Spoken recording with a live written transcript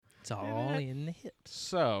It's all in the hips.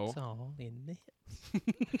 So, It's all in the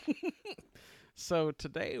hips. so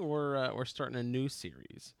today we're starting a new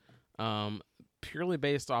series, purely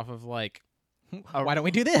based off of like Why don't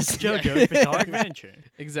we do this? JoJo's Bizarre Adventure.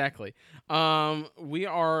 exactly. We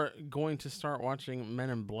are going to start watching Men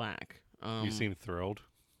in Black. You seem thrilled.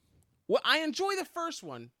 Well, I enjoy the first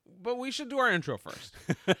one, but we should do our intro first.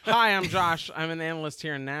 Hi, I'm Josh. I'm an analyst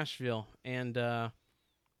here in Nashville, and I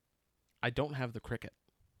don't have the cricket.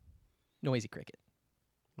 Noisy cricket.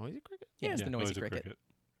 Noisy cricket? Yeah, it's the noisy cricket.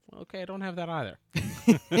 Okay, I don't have that either.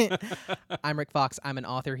 I'm Rick Fox. I'm an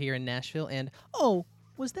author here in Nashville, and oh,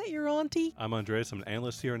 was that your auntie? I'm Andres. I'm an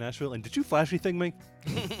analyst here in Nashville. And did you flashy thing me?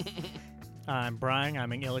 I'm Brian.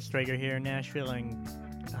 I'm an illustrator here in Nashville, and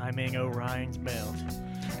I'm in Orion's Belt.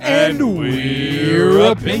 And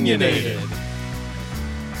we're opinionated.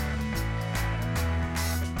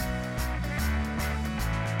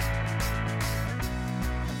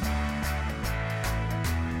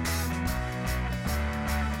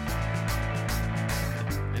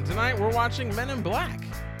 And tonight we're watching Men in Black.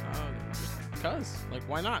 Just because. Like,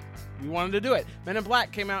 why not? We wanted to do it. Men in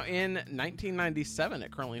Black came out in 1997.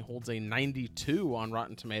 It currently holds a 92 on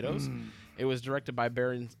Rotten Tomatoes. It was directed by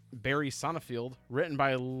Barry Sonnenfeld, written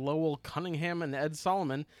by Lowell Cunningham and Ed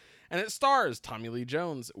Solomon, and it stars Tommy Lee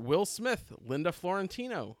Jones, Will Smith, Linda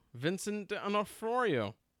Florentino, Vincent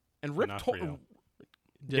D'Onofrio, and Rip D'Onofrio.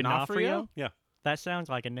 D'Onofrio? Yeah. That sounds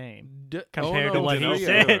like a name. Oh, Compared to what he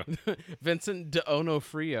D'Onofrio. said. Vincent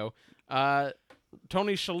D'Onofrio.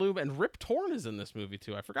 Tony Shalhoub and Rip Torn is in this movie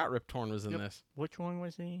too. I forgot Rip Torn was in this. Which one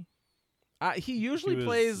was he? He usually was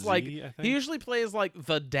plays Z, like I think. he usually plays like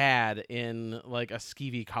the dad in like a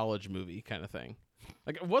skeevy college movie kind of thing.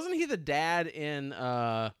 Like, wasn't he the dad in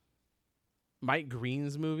Mike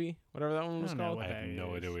Green's movie, whatever that one was I don't know called? what I have that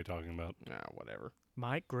no is. idea what you're talking about. Whatever.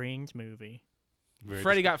 Mike Green's movie. Very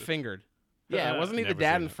Freddie Got descriptive. Fingered. Yeah, wasn't he the Never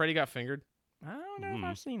dad seen in it. Freddie Got Fingered? I don't know if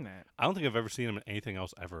I've seen that. I don't think I've ever seen him in anything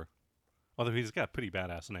else ever. Although he's got a pretty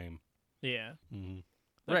badass name. Yeah. Mm-hmm.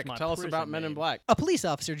 That's Rick, my tell us prison about Men in name. Black. A police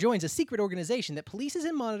officer joins a secret organization that polices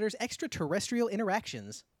and monitors extraterrestrial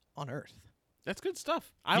interactions on Earth. That's good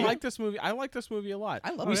stuff. I Yeah. like this movie. I like this movie a lot.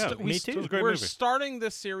 I love Oh, it. yeah. Me too. It was a great We're movie. starting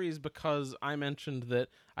this series because I mentioned that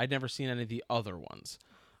I'd never seen any of the other ones,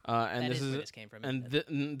 and That this is is where this came from. and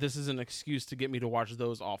isn't it? this is an excuse to get me to watch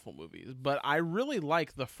those awful movies. But I really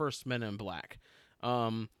like the first Men in Black.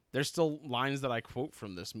 There's still lines that I quote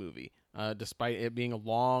from this movie, despite it being a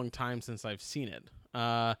long time since I've seen it.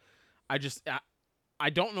 I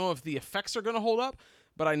don't know if the effects are going to hold up,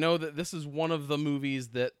 but I know that this is one of the movies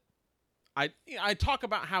that I talk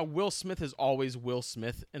about how Will Smith is always Will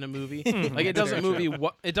Smith in a movie. Like, it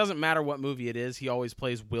doesn't matter what movie it is, he always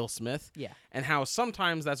plays Will Smith. Yeah. And how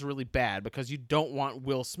sometimes that's really bad because you don't want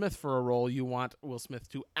Will Smith for a role, you want Will Smith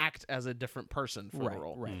to act as a different person for the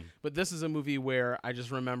role. Right. But this is a movie where I just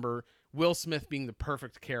remember Will Smith being the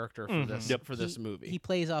perfect character for this movie. He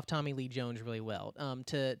plays off Tommy Lee Jones really well.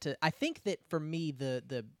 I think that for me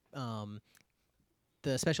the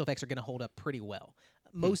special effects are going to hold up pretty well.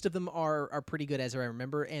 Most of them are pretty good as I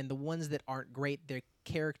remember, and the ones that aren't great, their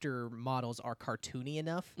character models are cartoony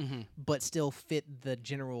enough, but still fit the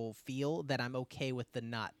general feel that I'm okay with the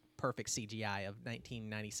not perfect CGI of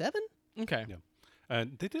 1997. Okay. Yeah.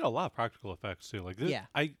 And they did a lot of practical effects too. Like, Yeah.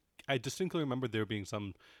 I distinctly remember there being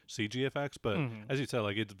some CG effects, but as you said,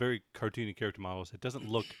 like, it's very cartoony character models. It doesn't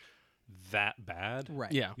look that bad.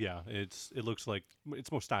 Right. Yeah. Yeah, it looks like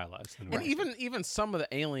it's more stylized than And even some of the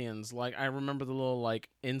aliens, like I remember the little like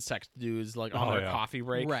insect dudes like on Oh, their yeah. coffee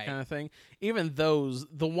break Right. kind of thing. Even those,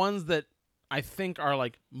 the ones that I think are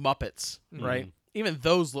like Muppets, right? Even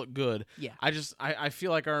those look good. Yeah. I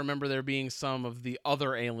feel like I remember there being some of the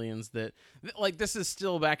other aliens that like this is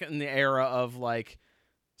still back in the era of like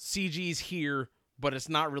CG's here, but it's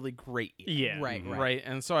not really great yet. Yeah. Right.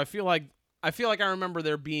 And so I feel like I remember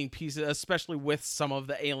there being pieces, especially with some of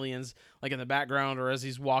the aliens, like in the background or as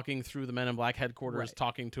he's walking through the Men in Black headquarters Right.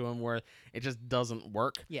 talking to him, where it just doesn't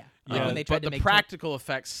work. Yeah. Yeah. Like when they tried but to the make practical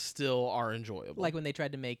effects still are enjoyable. like when they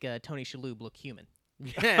tried to make Tony Shalhoub look human.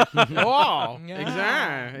 yeah, oh,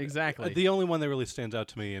 Yeah. exactly. The only one that really stands out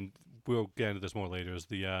to me, and we'll get into this more later, is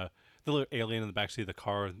the little alien in the backseat of the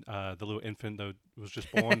car, the little infant that was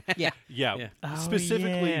just born. Yeah. Yeah. Oh,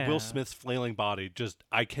 Specifically, yeah. Will Smith's flailing body. Just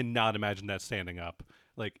I cannot imagine that standing up.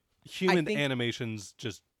 Like human think- animations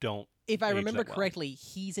just don't. If I age remember that well. correctly,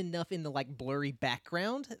 he's enough in the like blurry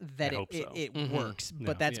background that I hope so. it Mhm. works. Yeah.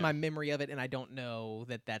 But that's Yeah. my memory of it, and I don't know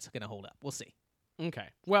that that's going to hold up. We'll see. Okay.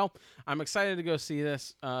 Well, I'm excited to go see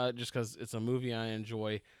this just because it's a movie I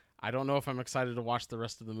enjoy. I don't know if I'm excited to watch the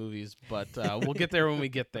rest of the movies, but we'll get there when we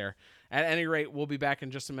get there. At any rate, we'll be back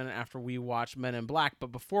in just a minute after we watch Men in Black.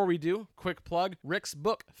 But before we do, quick plug, Rick's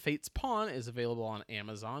book, Fate's Pawn, is available on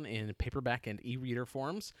Amazon in paperback and e-reader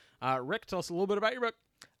forms. Rick, tell us a little bit about your book.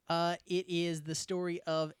 It is the story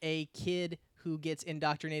of a kid who gets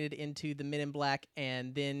indoctrinated into the Men in Black,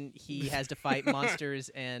 and then he has to fight monsters,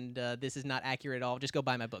 and this is not accurate at all. Just go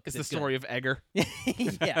buy my book. It's the story of Edgar.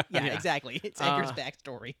 yeah, exactly. It's Edgar's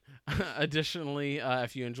backstory. Additionally,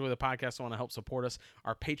 if you enjoy the podcast and want to help support us,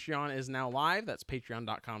 our Patreon is now live. That's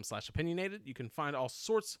patreon.com/opinionated. You can find all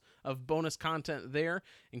sorts of bonus content there,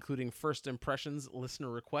 including first impressions,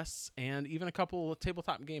 listener requests, and even a couple of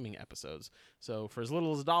tabletop gaming episodes. So for as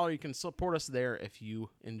little as $1, you can support us there if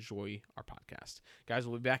you enjoy our podcast. Guys,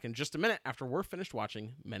 we'll be back in just a minute after we're finished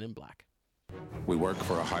watching Men in Black. We work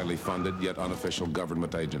for a highly funded yet unofficial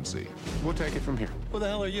government agency. We'll take it from here. Who the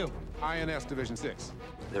hell are you? INS Division 6.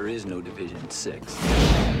 There is no Division 6.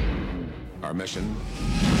 Our mission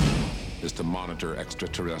is to monitor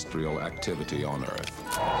extraterrestrial activity on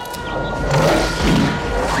Earth.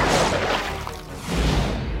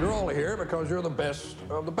 You're all here because you're the best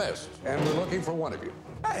of the best, and we're looking for one of you.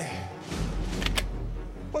 Hey.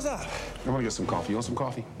 What's up? I want to get some coffee. You want some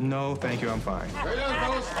coffee? No, thank you. I'm fine. Hey,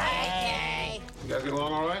 fellas. You guys get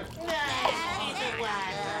along all right?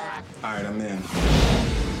 All right, I'm in.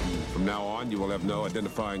 From now on, you will have no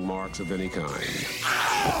identifying marks of any kind.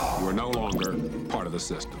 You are no longer part of the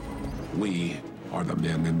system. We are the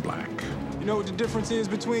Men in Black. You know what the difference is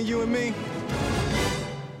between you and me?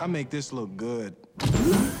 I make this look good.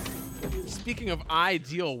 Speaking of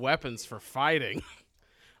ideal weapons for fighting,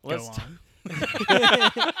 let's Go on.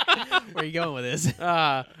 Where are you going with this? Going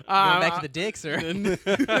back to the dicks, or?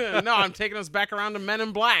 No, I'm taking us back around to Men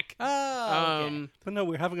in Black. Oh, okay. But no,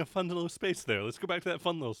 we're having a fun little space there. Let's go back to that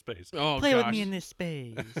fun little space. Oh, Play gosh. with me in this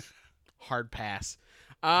space. Hard pass.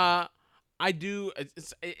 I do.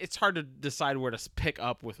 It's hard to decide where to pick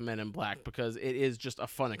up with Men in Black because it is just a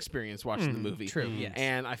fun experience watching the movie. True, yes.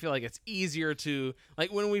 And I feel like it's easier to,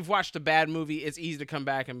 like, when we've watched a bad movie, it's easy to come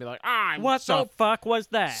back and be like, I'm What so the fuck was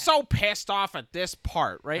that? so pissed off at this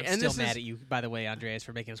part, right? I'm and still this mad is, at you, by the way, Andreas,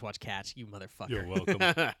 for making us watch Cats. You motherfucker. You're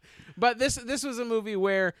welcome. But this was a movie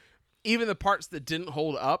where even the parts that didn't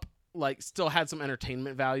hold up, like, still had some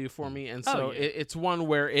entertainment value for me, and so it's one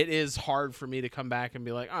where it is hard for me to come back and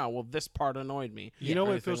be like, oh, well, this part annoyed me. You know or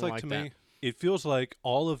what it feels anything like to that. me? It feels like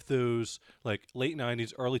all of those like late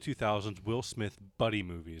 90s, early 2000s Will Smith buddy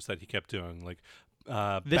movies that he kept doing. Like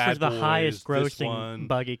This Bad was the Boys, highest this grossing one.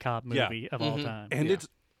 buggy cop Yeah. movie of all time. And Yeah.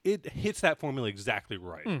 it hits that formula exactly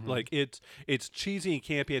right. Like it's cheesy and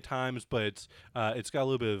campy at times, but it's got a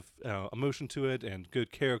little bit of emotion to it and good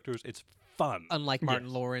characters. It's fun. Unlike Martin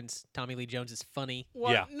Lawrence, Tommy Lee Jones is funny.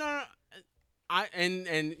 Well, Yeah. no,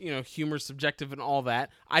 and you know, humor's subjective and all that.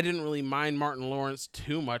 I didn't really mind Martin Lawrence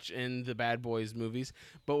too much in the Bad Boys movies,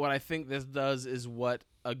 but what I think this does is what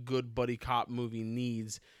a good buddy cop movie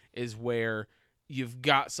needs is where you've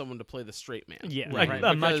got someone to play the straight man. Yeah, right. like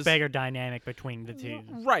a much Because- bigger dynamic between the two.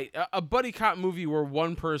 Right, a buddy cop movie where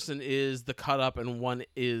one person is the cut up and one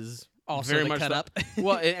is Also very the much cut up.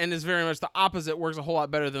 well, and is very much the opposite. Works a whole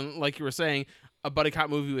lot better than, like you were saying, a buddy cop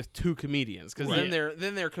movie with two comedians, because Right.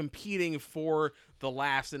 then they're competing for the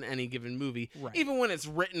laughs in any given movie. Right. Even when it's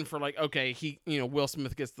written for, like, okay, Will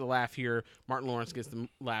Smith gets the laugh here, Martin Lawrence gets the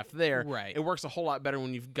laugh there. Right. It works a whole lot better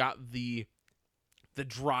when you've got the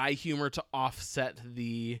dry humor to offset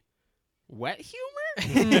the wet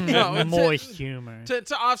humor. No, The moist humor.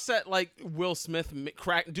 To offset, like, Will Smith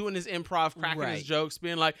doing his improv, cracking his Right. jokes,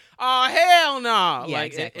 being like, "Oh, hell no!" Yeah,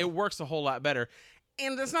 Like, exactly. it works a whole lot better.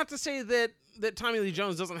 And that's not to say that Tommy Lee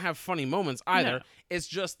Jones doesn't have funny moments either. No. It's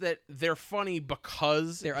just that they're funny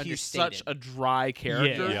because They're he's understated. such a dry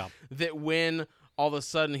character Yeah. that when all of a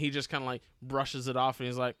sudden he just kind of like brushes it off and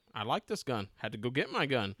he's like, "I like this gun. Had to go get my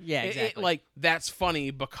gun." Yeah, exactly. Like, that's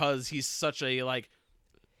funny because he's such a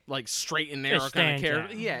like straight and narrow kind of stands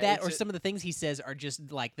character. out. Yeah, That it's or a- some of the things he says are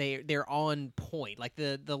just like they're on point. Like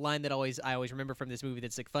the line that I always remember from this movie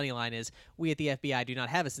that's a funny line is, "We at the FBI do not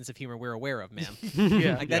have a sense of humor we're aware of, ma'am."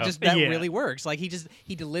 Yeah. Like that Yeah. really works. Like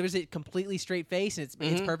he delivers it completely straight face and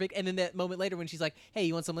it's perfect. And then that moment later when she's like, "Hey,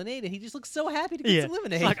 you want some lemonade?" and he just looks so happy to get Yeah. some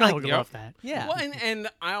lemonade. Like, I would Yep. love that. yeah. Well, and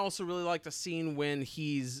I also really like the scene when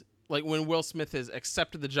when Will Smith has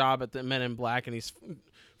accepted the job at the Men in Black and he's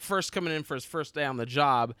first coming in for his first day on the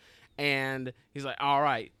job, and he's like, "All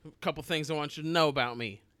right, a couple things I want you to know about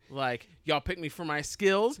me. Like, y'all pick me for my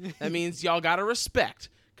skills. That means y'all gotta respect,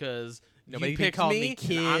 because Nobody you picked called me,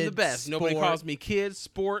 me and I'm the kid, best. Nobody sport." calls me kid,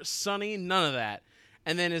 sport, Sonny, none of that."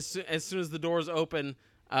 And then as soon as the doors open,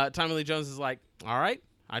 Tommy Lee Jones is like, "All right,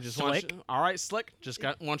 I just Slick. all right, Slick.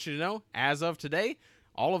 Want you to know, as of today,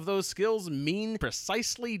 all of those skills mean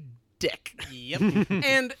precisely dick. Yep.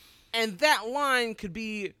 and that line could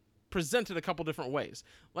be presented a couple different ways.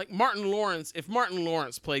 Like Martin Lawrence, if Martin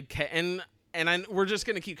Lawrence played we're just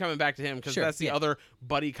gonna keep coming back to him because Sure, that's the yeah. other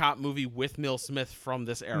buddy cop movie with Mill Smith from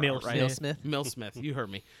this era, Mill right? Will Smith. Mill Smith, you heard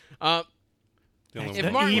me. The only If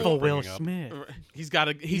one Martin- I'm Evil bringing Will up. Smith. He's got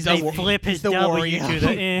a he They does flip his the W Wario. to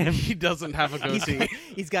the M. he doesn't have a goatee.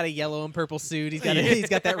 He's got a yellow and purple suit. He's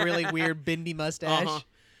got that really weird bendy mustache.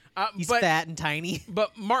 He's but fat and tiny.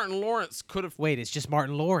 but Martin Lawrence could have. Wait, it's just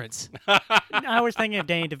Martin Lawrence. I was thinking of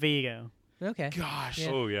Danny DeVito. Okay. Gosh, Yeah.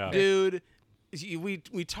 Oh yeah. dude. We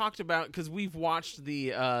talked about because we've watched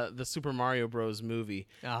the Super Mario Bros. Movie.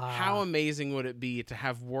 Ah. How amazing would it be to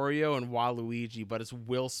have Wario and Waluigi, but it's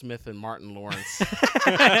Will Smith and Martin Lawrence?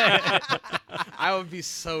 I would be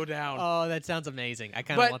so down. Oh, that sounds amazing. I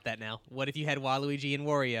kind But- of want that now. What if you had Waluigi and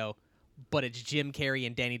Wario, but it's Jim Carrey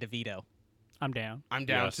and Danny DeVito? I'm down. I'm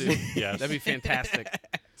down Yes. too. Yes. That'd be fantastic.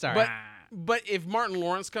 Sorry. But if Martin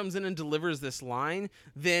Lawrence comes in and delivers this line,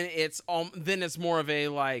 then it's more of a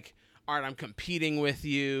like, all right, I'm competing with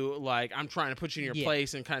you. Like I'm trying to put you in your Yeah.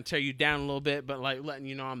 place and kind of tear you down a little bit, but like letting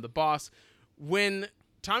you know I'm the boss. When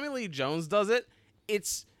Tommy Lee Jones does it,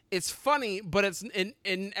 it's funny, but it's and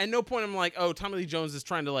at no point I'm like, oh, Tommy Lee Jones is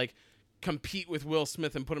trying to like compete with Will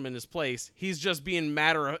Smith and put him in his place. He's just being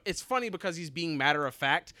it's funny because he's being matter of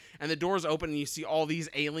fact, and the doors open and you see all these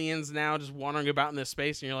aliens now just wandering about in this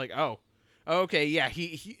space, and you're like, oh, okay, yeah,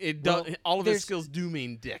 all of his there's- skills do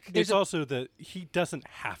mean dick. It's also that he doesn't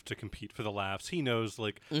have to compete for the laughs. He knows,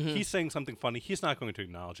 like, he's saying something funny. He's not going to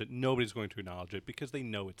acknowledge it. Nobody's going to acknowledge it because they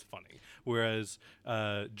know it's funny. Whereas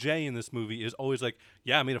Jay in this movie is always like,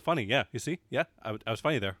 yeah, I made it funny. Yeah, you see? Yeah, I was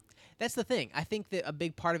funny there. That's the thing. I think that a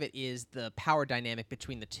big part of it is the power dynamic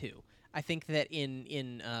between the two. I think that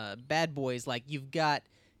in Bad Boys, like you've got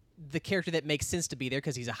the character that makes sense to be there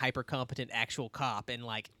because he's a hyper competent actual cop and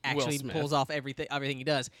like actually Smith. pulls off everything he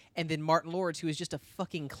does. And then Martin Lawrence, who is just a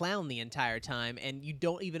fucking clown the entire time, and you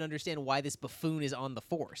don't even understand why this buffoon is on the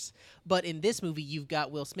force. But in this movie, you've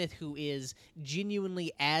got Will Smith, who is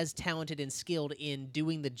genuinely as talented and skilled in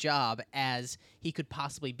doing the job as he could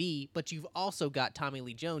possibly be. But you've also got Tommy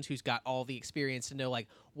Lee Jones, who's got all the experience to know like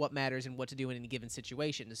what matters and what to do in any given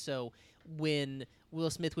situation. So when Will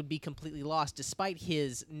Smith would be completely lost despite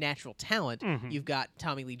his natural talent, you've got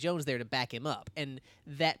Tommy Lee Jones there to back him up. And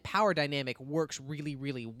that power dynamic works really,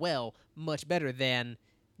 really well, much better than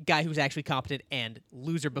guy who's actually competent and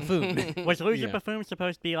loser buffoon. Was Loser Yeah. Buffoon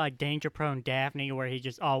supposed to be like Danger-Prone Daphne, where he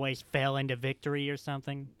just always fell into victory or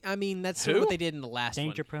something? I mean, that's sort of Who? what they did in the last one.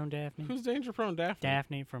 Danger-Prone Daphne? Who's Danger Prone Daphne?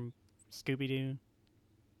 Daphne from Scooby-Doo.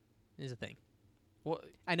 Is a thing. What?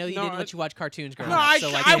 I know you No, didn't let you watch cartoons growing No, up. I so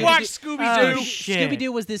like, watched Scooby Doo. Oh, shit.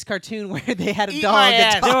 Scooby-Doo was this cartoon where they had a Eat dog my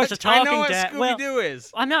that ass. There was talked. a I know talking what dad. Scooby Well, Doo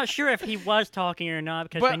is. I'm not sure if he was talking or not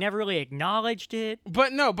because But- they never really acknowledged it.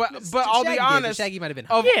 But no, but I'll Shaggy be did, honest. Shaggy might have been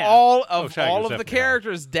Of Yeah. all Oh, of Shaggy all was of the definitely high.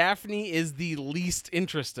 characters, Daphne is the least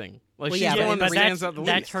interesting. Like Well, she's yeah, the but one that in the stands out the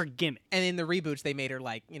that's least. her gimmick. And in the reboots, they made her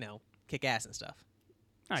like kick ass and stuff,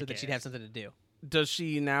 I so that she'd guess. have something to do. Does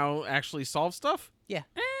she now actually solve stuff? Yeah.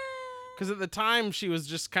 Because at the time she was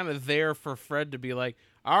just kind of there for Fred to be like,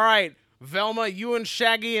 all right, Velma, you and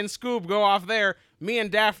Shaggy and Scoob go off there. Me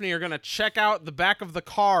and Daphne are going to check out the back of the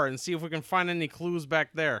car and see if we can find any clues back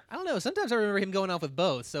there. I don't know. Sometimes I remember him going off with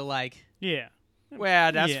both. So like, Yeah.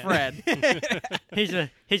 Well, that's Yeah. Fred.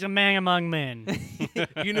 He's a man among men.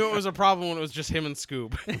 You knew it was a problem when it was just him and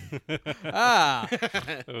Scoob. Ah.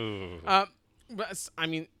 Oh. But, I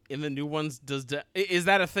mean, in the new ones, is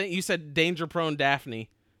that a thing? You said danger-prone Daphne.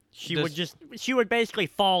 She Does- would basically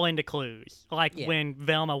fall into clues. Like Yeah. when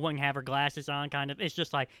Velma wouldn't have her glasses on, kind of. It's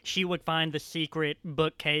just like she would find the secret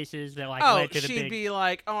bookcases that like Oh, led to the she'd big. be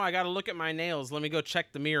like, oh, I got to look at my nails. Let me go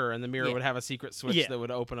check the mirror. And the mirror Yeah. would have a secret switch Yeah. that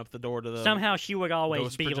would open up the door to the... Somehow she would always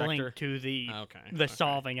ghost be projector. linked to the Okay.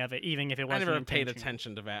 solving of it, even if it I wasn't never paid intentional.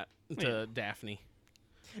 attention to that, to Daphne.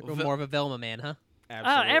 more of a Velma man, huh?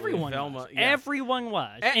 Absolutely. Everyone Velma, was. yeah. Everyone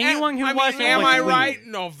was. A- Anyone who I mean, wasn't am was I weird. right?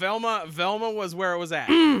 No, Velma was where it was at.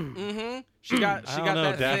 mm-hmm. She got I don't that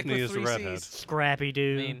know, thick Daphne with is the 3 redhead. Cs. Scrappy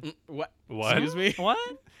Doo. I mean, What? What? Excuse me? What?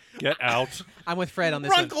 Get out. I'm with Fred on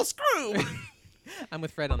this one. Runkle Screw. I'm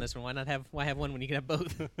with Fred on this one. Why have one when you can have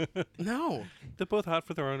both? No. They're both hot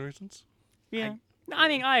for their own reasons. Yeah. I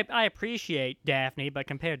mean, I appreciate Daphne, but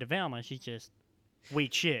compared to Velma, she's just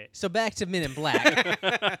weak shit. So back to Men in Black.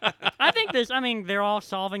 I think they're all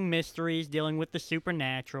solving mysteries, dealing with the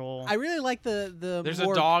supernatural. I really like the There's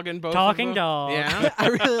more, a dog in both Talking of them. dog. Yeah. I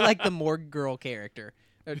really like the Morgue girl character.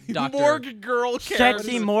 Doctor. Morgue girl character.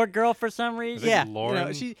 Sexy morgue girl for some reason. Yeah, Lauren,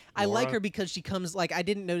 I like Laura? her because she comes like I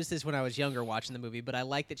didn't notice this when I was younger watching the movie, but I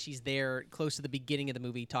like that she's there close to the beginning of the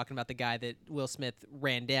movie talking about the guy that Will Smith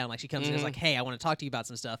ran down. Like she comes in and is like, "Hey, I want to talk to you about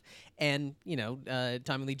some stuff," and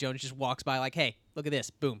Tommy Lee Jones just walks by like, "Hey, look at this,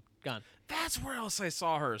 boom, gone." That's where else I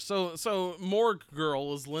saw her. So Morgue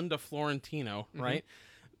Girl is Linda Florentino, right?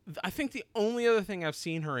 I think the only other thing I've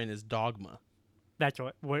seen her in is Dogma. That's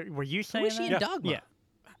what. Were you saying? Who is she in that? Dogma? Yeah.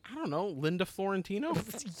 I don't know, Linda Florentino.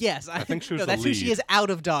 Yes, I think she was no, the that's who she lead. is out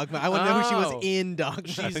of Dogma. I want to know who she Oh. was in Dogma. I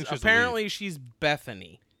think she's the Apparently, she's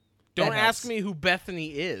Bethany. Don't That ask helps. me who Bethany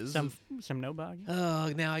is. Some nobody.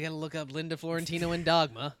 Oh, now I gotta look up Linda Florentino in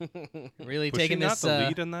Dogma. Really Was she taking not this. the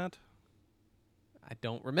lead in that? I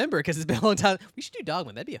don't remember because it's been a long time. We should do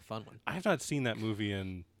Dogma. That'd be a fun one. I have not seen that movie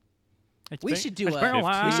in We should do it's a been a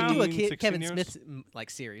while. we should do a 16 Kevin years? Smith like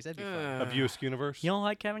series. That'd be fun. a View Universe. You don't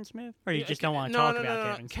like Kevin Smith, or you Yeah, just don't want to no, talk no, about no, no.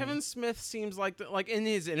 Kevin Smith? Kevin Smith seems like in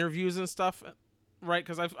his interviews and stuff, right?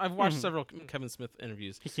 Because I've watched several Kevin Smith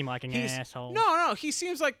interviews. He seemed like an He's- asshole. No, he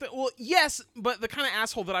seems like yes, but the kind of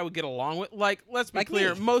asshole that I would get along with. Like, let's be Like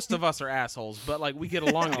clear, me. most of us are assholes, but like we get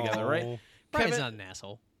along together, right? Oh. Brian's Kevin- not an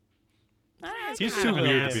asshole. He's kind too of an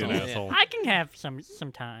weird to be an asshole, yeah. asshole. I can have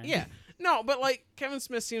some time. Yeah. No, but like Kevin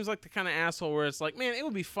Smith seems like the kind of asshole where it's like, man, it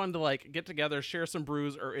would be fun to like get together, share some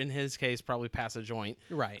brews, or in his case, probably pass a joint,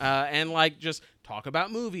 Right. and like just talk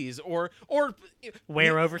about movies or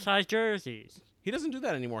Wear oversized jerseys. he doesn't do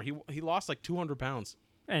that anymore. He lost like 200 pounds.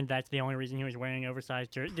 And that's the only reason he was wearing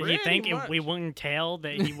oversized jersey. Did Pretty you think much. we wouldn't tell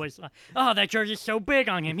that he was? Oh, that jersey's so big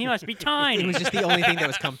on him. He must be tiny. It was just the only thing that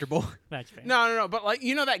was comfortable. That's fair. No, but like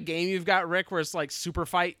that game you've got, Rick, where it's like super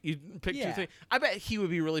fight. You pick Yeah. two things. I bet he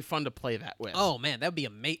would be really fun to play that with. Oh man, that would be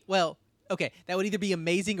amazing. Well, okay, that would either be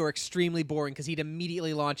amazing or extremely boring because he'd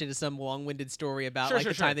immediately launch into some long-winded story about Sure, like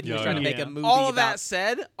sure, the time sure. that he was Yeah, trying to yeah. make a movie. all of about that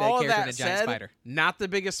said, the all of character in that a giant said, spider. not the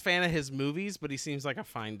biggest fan of his movies, but he seems like a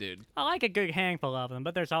fine dude. I like a good handful of them,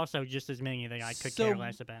 but there's also just as many that I could care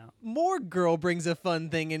less about. More girl brings a fun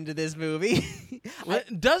thing into this movie.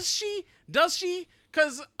 Does she?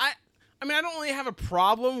 Because I mean, I don't really have a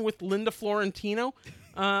problem with Linda Florentino.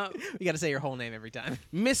 You got to say your whole name every time.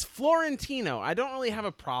 Miss Florentino, I don't really have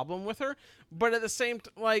a problem with her, but at the same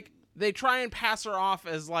like they try and pass her off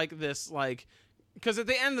as like this like because at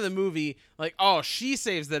the end of the movie like oh she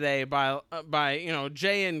saves the day by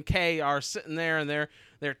J and K are sitting there and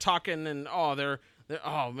they're talking and they're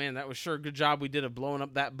oh man, that was sure a good job we did of blowing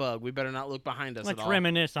up that bug. We better not look behind us Let's at all.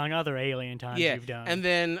 reminisce on other alien times Yeah, you've done. and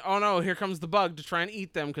then oh no, here comes the bug to try and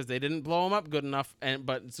eat them because they didn't blow them up good enough.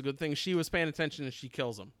 But it's a good thing she was paying attention and she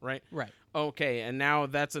kills them, right? Right. Okay, and now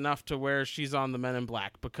that's enough to where she's on the Men in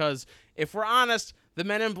Black because if we're honest, the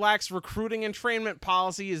Men in Black's recruiting and trainment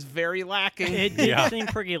policy is very lacking. It did Yeah. seem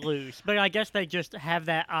pretty loose, but I guess they just have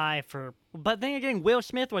that eye for. But then again, Will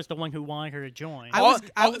Smith was the one who wanted her to join.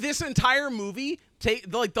 This entire movie,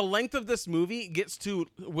 the length of this movie gets to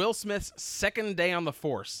Will Smith's second day on the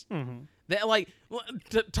force. Mm-hmm.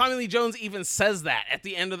 That Tommy Lee Jones even says that at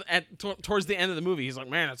the end of towards the end of the movie. He's like,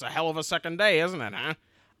 "Man, it's a hell of a second day, isn't it, huh?"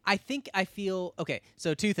 I feel okay.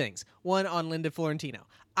 So two things. One on Linda Florentino.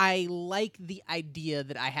 I like the idea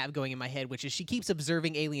that I have going in my head, which is she keeps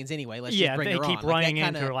observing aliens anyway. Let's yeah, just bring they her keep on. Like, running that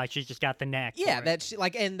into kinda, her like she's just got the knack. Yeah, for it. that's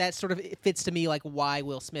and that sort of fits to me like why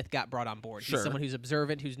Will Smith got brought on board. Sure. He's someone who's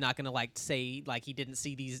observant, who's not going to like say like he didn't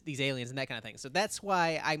see these aliens and that kind of thing. So that's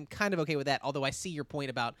why I'm kind of okay with that. Although I see your point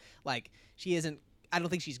about like she isn't. I don't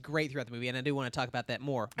think she's great throughout the movie, and I do want to talk about that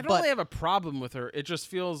more. I don't but really have a problem with her. It just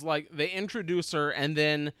feels like they introduce her, and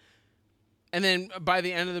then by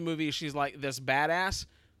the end of the movie, she's like this badass,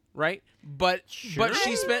 right? But she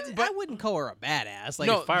spent. But I wouldn't call her a badass. Like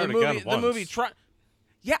no, fired the a gun movie. The once. movie.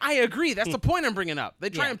 Yeah, I agree. That's the point I'm bringing up.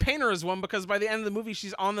 They try Yeah. and paint her as one because by the end of the movie,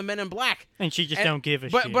 she's on the Men in Black, and she just don't give a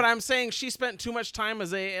but, shit. But I'm saying she spent too much time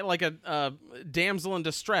as a damsel in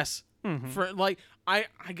distress for like I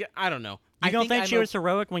don't know. You I don't think think I'm she o- was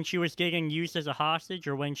heroic when she was getting used as a hostage,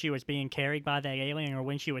 or when she was being carried by that alien, or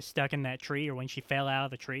when she was stuck in that tree, or when she fell out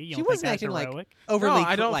of the tree? You she don't wasn't think that's acting heroic? like overly. No,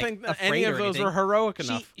 I don't like, think that afraid any or of those anything. were heroic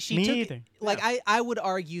enough. She Me took, either. Like I would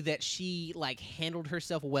argue that she like handled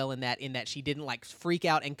herself well in that she didn't like freak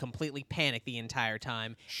out and completely panic the entire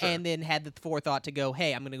time, and then had the forethought to go,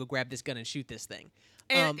 hey, I'm gonna go grab this gun and shoot this thing.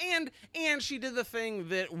 And she did the thing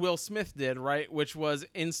that Will Smith did, right? Which was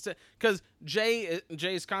because Jay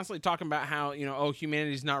is constantly talking about how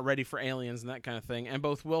humanity's not ready for aliens and that kind of thing, and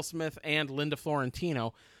both Will Smith and Linda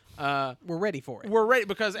Florentino we're ready for it. were ready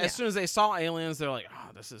because as soon as they saw aliens, they're like, "Oh,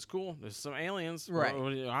 this is cool. There's some aliens. Right.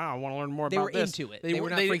 I want to learn more They about were this." into it. They were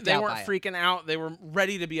not freaked out weren't by it. freaking out. They were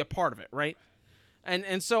ready to be a part of it, right?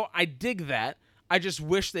 And so I dig that. I just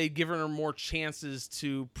wish they'd given her more chances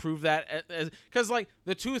to prove that. Because, like,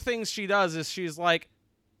 the two things she does is she's like,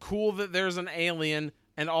 cool that there's an alien,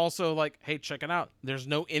 and also like, hey, check it out. There's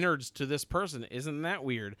no innards to this person. Isn't that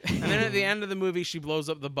weird? And then at the end of the movie, she blows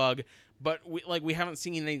up the bug. But we haven't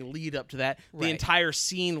seen any lead up to that. The entire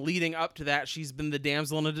scene leading up to that, she's been the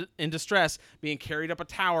damsel in distress, being carried up a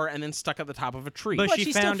tower and then stuck at the top of a tree. But she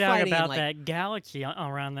she's still found out fighting about like, that galaxy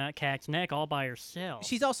around that cat's neck all by herself.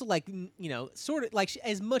 She's also like, sort of like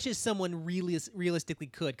as much as someone realistically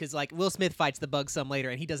could, because like Will Smith fights the bug some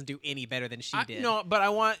later, and he doesn't do any better than she did. But I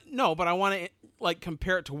want to like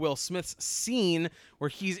compare it to Will Smith's scene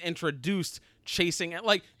where he's introduced chasing it.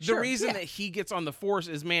 Like the reason that he gets on the force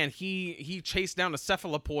is, man, he chased down a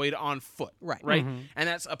cephalopoid on foot. Right. Mm-hmm. And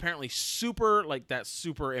that's apparently super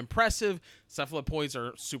impressive. Cephalopoids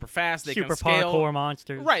are super fast. They Super can scale parkour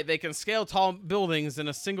monsters. Right, they can scale tall buildings in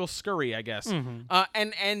a single scurry, I guess.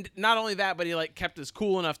 And not only that, but he like kept his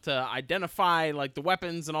cool enough to identify like the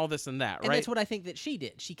weapons and all this and that, right? And that's what I think that she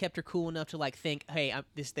did. She kept her cool enough to like think, hey,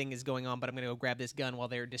 this thing is going on, but I'm going to go grab this gun while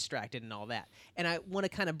they're distracted and all that. And I want to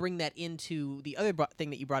kind of bring that into the other thing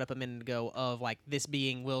that you brought up a minute ago of like this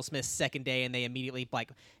being Will Smith's second day, and they immediately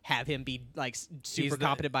like have him be like super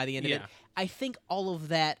competent by the end of it. I think all of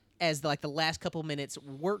that, as like the last couple minutes,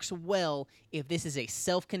 works well if this is a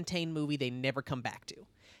self-contained movie they never come back to.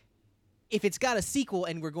 If it's got a sequel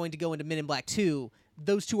and we're going to go into Men in Black 2,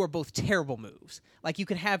 those two are both terrible moves. Like, you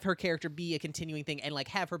could have her character be a continuing thing and like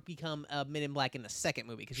have her become a Men in Black in the second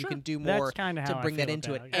movie, because you can do more to bring that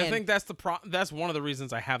into it. And I think that's that's one of the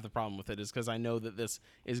reasons I have the problem with it, is because I know that this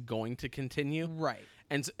is going to continue. Right.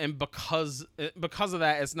 And because of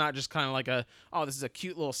that, it's not just kind of like this is a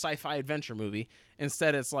cute little sci-fi adventure movie.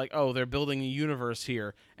 Instead, it's like, they're building a universe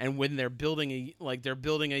here, and when they're building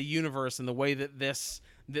a universe in the way that this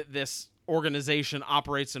organization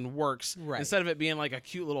operates and works, instead of it being like a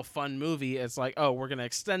cute little fun movie, it's like, we're going to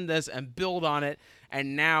extend this and build on it.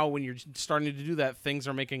 And now when you're starting to do that, things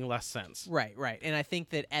are making less sense. Right. And I think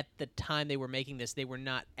that at the time they were making this, they were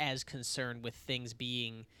not as concerned with things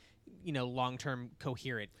being, long-term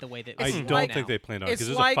coherent the way that I don't think they planned on it, because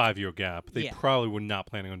there's a 5-year gap. They probably were not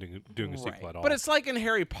planning on doing a sequel at all. But it's like in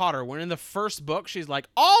Harry Potter, when in the first book, she's like,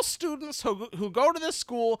 all students who go to this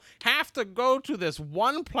school have to go to this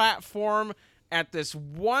one platform at this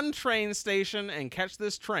one train station and catch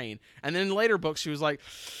this train. And then in later books, she was like,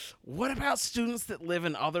 what about students that live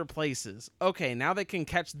in other places? Okay, now they can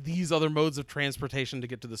catch these other modes of transportation to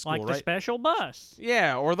get to the school, like right? the special bus.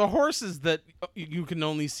 Yeah, or the horses that you can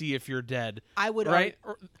only see if you're dead. I would right?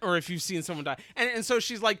 Or if you've seen someone die. And so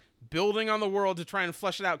she's like building on the world to try and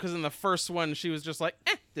flesh it out, because in the first one, she was just like,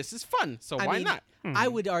 this is fun, so why not? I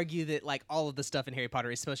would argue that like all of the stuff in Harry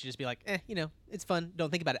Potter is supposed to just be like, it's fun.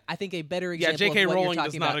 Don't think about it. I think a better example. Yeah, J.K. of what Rowling you're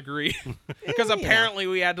does talking not about, agree, because apparently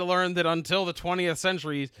we had to learn that until the 20th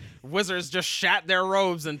century, wizards just shat their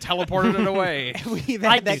robes and teleported it away. We've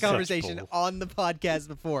had that conversation on the podcast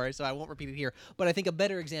before, so I won't repeat it here. But I think a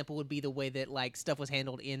better example would be the way that like stuff was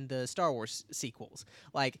handled in the Star Wars sequels.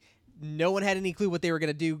 Like, no one had any clue what they were going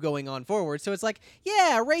to do going on forward. So it's like,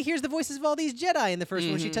 Rey hears the voices of all these Jedi in the first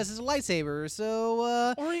one. She tests a lightsaber.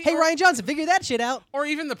 So, hey, Rian Johnson, figure that shit out. Or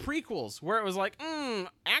even the prequels, where it was like,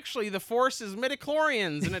 actually, the Force is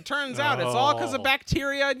midichlorians, and it turns out it's all because of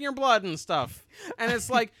bacteria in your blood and stuff. And it's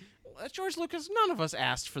like, George Lucas, none of us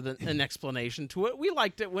asked for an explanation to it. We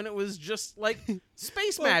liked it when it was just like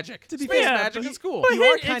space magic. To be space fair, magic is cool. But You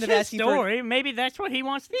are it's kind of his asking story. Maybe that's what he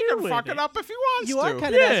wants to He do can with fuck it up if he wants You to. are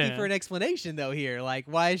kind of asking for an explanation, though, here. Like,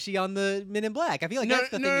 why is she on the Men in Black? I feel like that's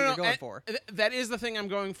the thing that you're going for. That is the thing I'm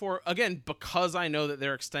going for. Again, because I know that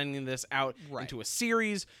they're extending this out into a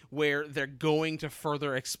series where they're going to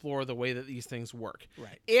further explore the way that these things work.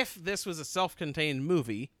 Right. If this was a self-contained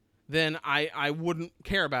movie, then I wouldn't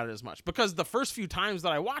care about it as much, because the first few times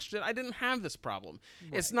that I watched it, I didn't have this problem.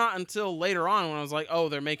 Right. It's not until later on when I was like,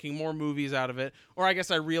 they're making more movies out of it, or I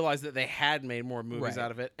guess I realized that they had made more movies out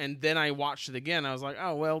of it, and then I watched it again. I was like,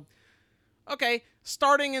 okay,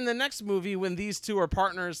 starting in the next movie when these two are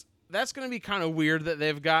partners, that's going to be kind of weird that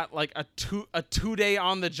they've got like a 2-day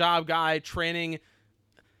on the job guy training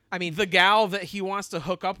the gal that he wants to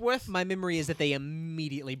hook up with. My memory is that they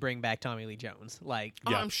immediately bring back Tommy Lee Jones. Like,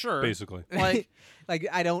 I'm sure, basically. Like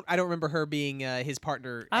I don't remember her being his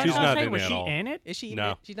partner. She's not in it was at she all. in it? Is she?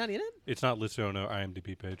 No. She's not in it. It's not listed on our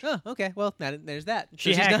IMDb page. Oh, okay. Well, there's that. She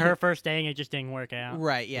So she's had not- her first day and it just didn't work out.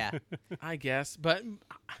 Right. Yeah. I guess, but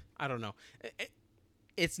I don't know.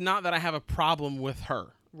 It's not that I have a problem with her.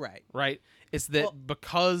 Right. It's that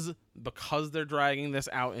because they're dragging this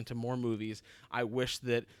out into more movies, I wish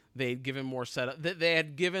that they'd given more setup, that they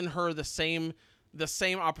had given her the same the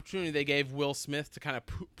same opportunity they gave Will Smith to kind of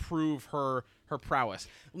prove her prowess.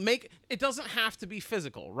 It doesn't have to be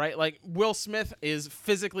physical, right? Like Will Smith is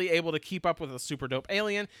physically able to keep up with a super dope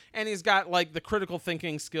alien, and he's got like the critical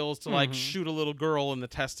thinking skills to like shoot a little girl in the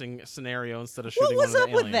testing scenario instead of shooting What's one of up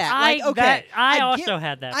the with aliens. that? Like, okay, I get- also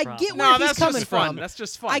had that I problem. get where No, he's that's coming just from. fun. That's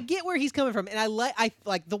just fun. I get where he's coming from, and I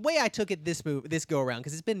like the way I took it this go around,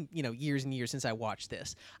 because it's been years and years since I watched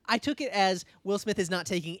this. I took it as Will Smith is not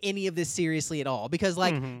taking any of this seriously at all, because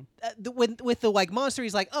like with the like monster,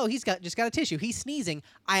 he's like, oh, he's just got a tissue, he's sneezing.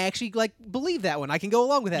 I actually like believe that one. I can go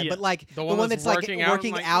along with that. Yeah. But like The one that's that's like working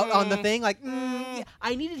working out, out on the thing, like yeah,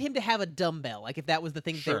 I needed him to have a dumbbell, like if that was the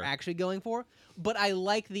thing that they were Sure. actually going for. But I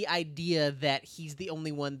like the idea that he's the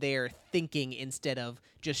only one there thinking instead of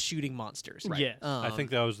just shooting monsters. Yes. I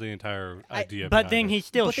think that was the entire idea. But behind then it. he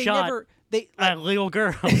still but they shot never they a little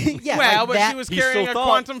girl. yeah, well, like but that, she was he carrying still a thought-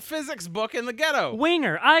 quantum physics book in the ghetto.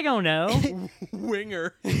 Winger, I don't know.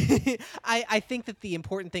 Winger. I think that the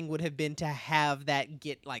important thing would have been to have that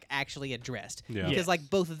get like actually addressed. Yeah. Because Yes. like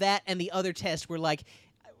both that and the other test were like,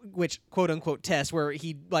 which quote unquote test where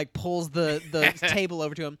he like pulls the table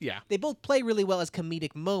over to him. Yeah. They both play really well as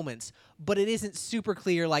comedic moments, but it isn't super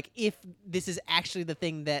clear like if this is actually the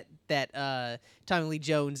thing that Tommy Lee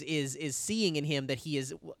Jones is seeing in him, that he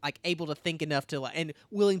is like able to think enough to and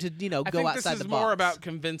willing to I go think outside this the is box. more about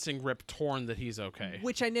convincing Rip Torn that he's okay.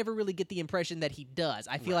 which I never really get the impression that he does.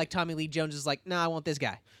 I feel like Tommy Lee Jones is like, nah, I want this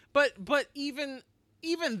guy. But even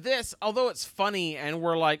this, although it's funny and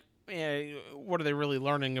we're like, what are they really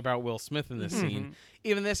learning about Will Smith in this scene?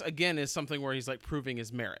 Even this again is something where he's like proving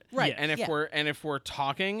his merit. Right, And if yeah. we're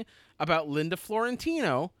talking about Linda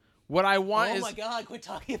Florentino, what I want is God, quit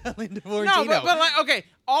talking about Linda Florentino. no, but like okay,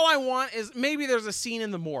 all I want is maybe there's a scene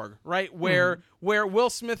in the morgue, right, where Will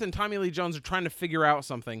Smith and Tommy Lee Jones are trying to figure out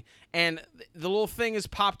something, and the little thing is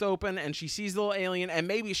popped open, and she sees the little alien, and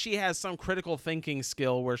maybe she has some critical thinking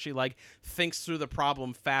skill where she like thinks through the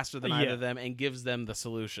problem faster than either of them and gives them the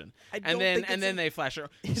solution, don't and think then it's they flash her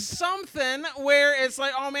something where it's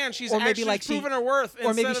like, oh man, she's or maybe actually like proven her worth,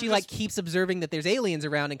 or maybe instead she of like just- keeps observing that there's aliens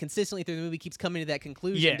around, and consistently through the movie keeps coming to that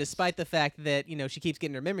conclusion, Yes. despite the fact that she keeps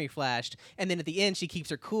getting her memory flashed, and then at the end she keeps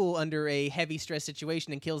her cool under a heavy stress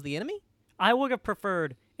situation and kills the enemy. I would have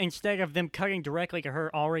preferred, instead of them cutting directly to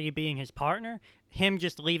her already being his partner, him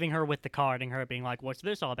just leaving her with the card and her being like, "What's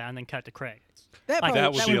this all about?" and then cut to credits. That Like, probably-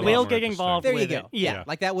 That would she be a lot will more get interesting. involved There you with go. it. Yeah,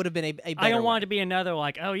 like that would have been a better I don't want way. it to be another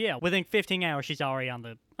like, oh yeah, within 15 hours she's already on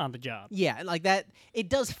the job. Yeah, and like that, it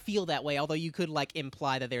does feel that way. Although you could like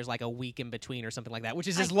imply that there's like a week in between or something like that, which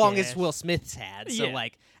is I as long as guess. Will Smith's had. So Yeah.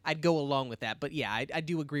 like, I'd go along with that. But yeah, I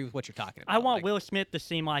do agree with what you're talking about. I want like, Will Smith to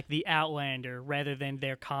seem like the Outlander rather than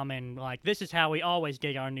their common like, this is how we always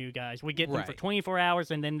get our new guys. We get them for Right. 24 hours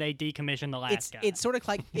and then they decommission the last guy. It's sort of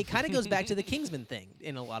like it kind of goes back to the Kingsman thing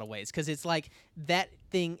in a lot of ways, because it's like that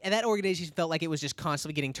thing, and that organization felt like it was just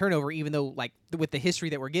constantly getting turnover, even though like with the history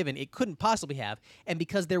that we're given, it couldn't possibly have. And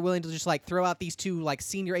because they're willing to just like throw out these two like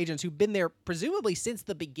senior agents who've been there presumably since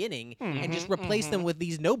the beginning and just replace them with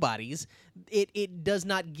these nobodies, it does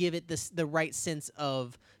not give it the right sense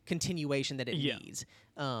of continuation that it Yeah. needs.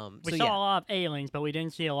 we So saw yeah, a lot of aliens, but we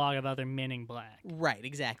didn't see a lot of other Men in Black. right,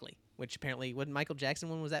 exactly. Which apparently, wasn't Michael Jackson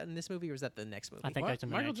one? Was that in this movie, or was that the next movie? I think What? that's in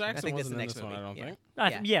the Michael next one. Jackson I think that's the wasn't in next this one, I movie, don't yeah.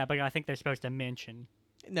 think. Yeah, but I think they're supposed to mention.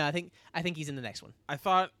 No, I think he's in the next one. I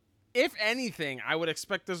thought, if anything, I would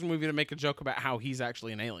expect this movie to make a joke about how he's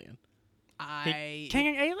actually an alien. Can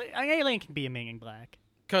an alien can be a Men in Black?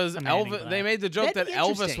 Because A Man in Elvis, Black. they made the joke That'd that be Elvis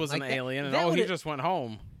interesting. was Like an that- alien, and that he would've- just went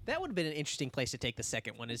home. That would have been an interesting place to take the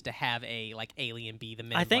second one, is to have a like alien be the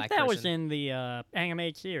Men I in think Black that was person. in the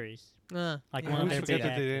animated series. Like yeah, one I of could their see big that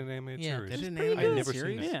that. they did an animated Yeah, series. that is Didn't pretty animate good. I've never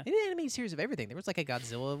series? seen it. Yeah. They did an animated series of everything. There was like a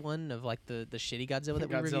Godzilla one of like the shitty Godzilla that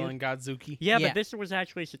we Godzilla reviewed. and Godzuki. Yeah, Yeah. but this was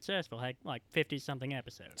actually successful. Had like 50-something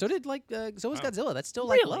episodes. So did like so was Godzilla. That's still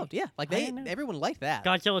like Really? loved. Yeah, like I they didn't know. everyone liked that.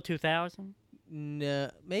 Godzilla 2000. No,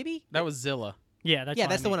 maybe. That was Zilla. Yeah, that's Yeah, what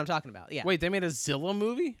that's I the mean. one I'm talking about. Yeah. Wait, they made a Zilla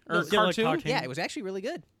movie or Zilla cartoon? cartoon. Yeah, it was actually really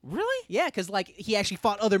good. Really? Yeah, because like he actually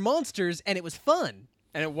fought other monsters and it was fun.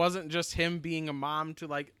 And it wasn't just him being a mom to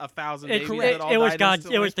like 1,000 It, babies it, that all it was died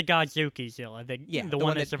instantly? it was the Godzuki Zilla, the Yeah, the the one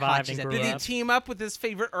one that that survived Hotch's and at grew the Did he up. team up with his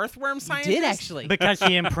favorite earthworm He scientist? did actually. Because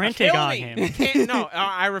he imprinted Kill on me. him. Can't, no,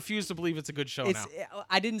 I refuse to believe it's a good show It's. now.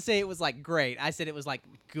 I didn't say it was like great. I said it was like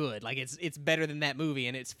good. Like it's better than that movie,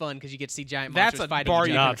 and it's fun because you get to see giant That's monsters a fighting. bar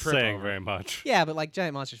each you other. can Not trip saying over. very much. Yeah, but like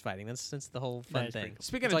giant monsters fighting. That's the whole That fun is pretty thing. cool.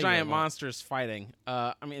 Speaking That's of all you really giant want. monsters fighting,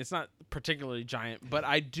 I mean, it's not particularly giant, but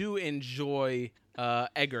I do enjoy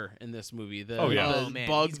Egger in this movie. The, Oh, yeah. the Oh, man,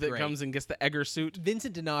 bug he's that great. comes and gets the Egger suit.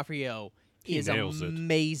 Vincent D'Onofrio is nails it.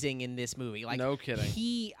 amazing in this movie. Like, No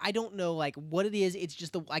kidding. I don't know like what it is. It's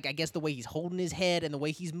just I guess the way he's holding his head and the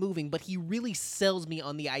way he's moving, but he really sells me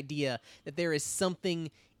on the idea that there is something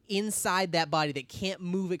inside that body that can't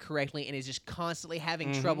move it correctly and is just constantly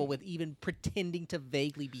having trouble with even pretending to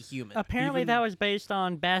vaguely be human. Apparently, that was based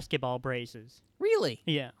on basketball braces. Really?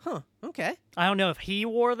 Yeah. Huh. Okay. I don't know if he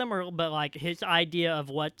wore them but like his idea of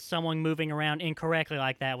what someone moving around incorrectly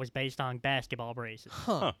like that was based on basketball braces.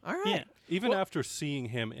 Huh. All right. Yeah. Even after seeing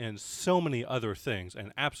him in so many other things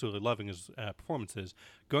and absolutely loving his performances,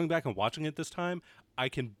 going back and watching it this time, I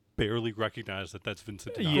can barely recognize that that's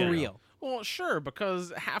Vincent D'Onofrio. For real. Well, sure,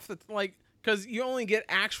 because because you only get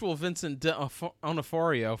actual Vincent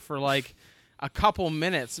D'Onofrio for like a couple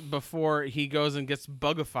minutes before he goes and gets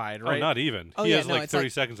bugified, right? Oh, not even. Oh, he yeah, has no, like it's 30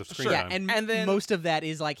 like- seconds of screen Yeah, time. and then- most of that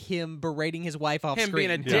is like him berating his wife off Him screen.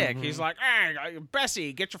 being a dick. He's like, hey,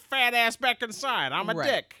 Bessie, get your fat ass back inside. I'm a Right.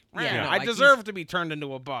 dick. Yeah, no, I like deserve to be turned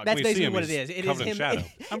into a bug. That's We see basically him, what it he's is. It is covered in him. shadow.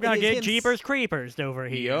 I'm gonna it is get him Jeepers Creepers over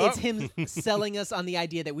here. Yup. It's him selling us on the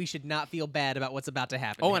idea that we should not feel bad about what's about to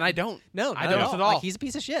happen. Oh, and I don't. No, I not don't at at all. all. Like, he's a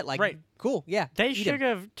piece of shit. Like, Right. cool, yeah. They eat him. should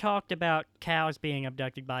have talked about cows being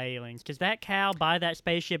abducted by aliens, because that cow by that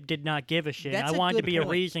spaceship did not give a shit. That's I a want it to good be a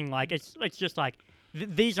point. reason, like it's just like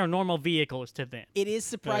these are normal vehicles to them. It is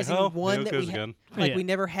surprising oh, one there that it we goes again. like Yeah. we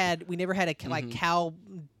never had a like cow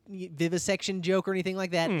vivisection joke or anything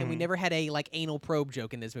like that, and we never had a like anal probe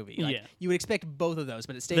joke in this movie. Like, Yeah. you would expect both of those,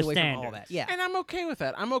 but it stayed The away from all standards. that. Yeah, And I'm okay with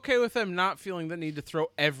that. I'm okay with them not feeling the need to throw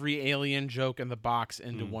every alien joke in the box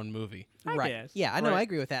into one movie. right. guess. Yeah, I know. Right. I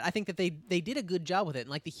agree with that. I think that they did a good job with it, and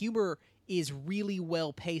like the humor is really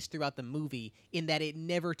well paced throughout the movie in that it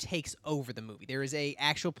never takes over the movie. There is a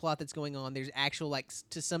actual plot that's going on. There's actual like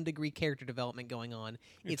to some degree character development going on.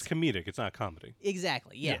 It's comedic. It's not comedy.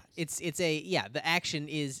 Exactly. Yeah. Yes. It's the action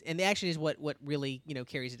is what really,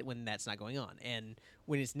 carries it when that's not going on. And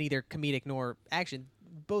when it's neither comedic nor action,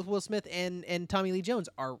 both Will Smith and Tommy Lee Jones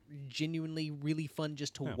are genuinely really fun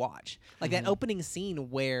just to watch. Like that opening scene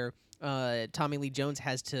where Tommy Lee Jones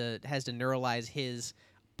has to neuralize his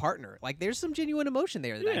partner. Like there's some genuine emotion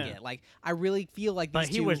there that I Yeah. get. Like I really feel like But these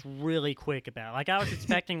he two was really quick about it. Like I was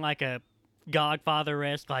expecting like a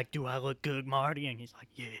Godfather-esque, like, do I look good, Marty? And he's like,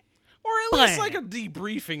 yeah. Or at least Blam. like a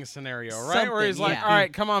debriefing scenario, right? Where he's Something, like, yeah. all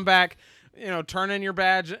right, come on back. Turn in your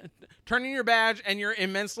badge and your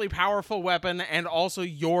immensely powerful weapon and also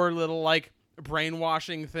your little like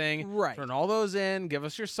brainwashing thing. Right. Turn all those in. Give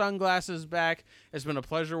us your sunglasses back. It's been a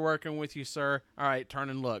pleasure working with you, sir. All right, turn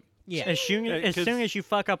and look. Yeah. As soon Yeah, as, 'cause- soon as you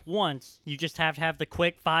fuck up once, you just have to have the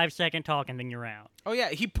quick 5-second talk and then you're out. Oh yeah,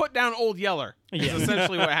 he put down Old Yeller. Yeah. Is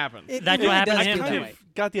essentially what happened. That's really what happened does to him, feel too. that way.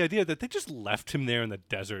 Got the idea that they just left him there in the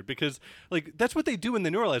desert because, like, that's what they do when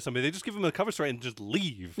they neuralize somebody. They just give him a cover story and just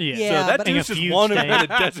leave. Yeah. Yeah, so that but dude's a just few wandering states. around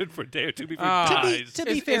the desert for a day or two before he dies. to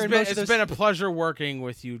be fair, in most of it's those- been a pleasure working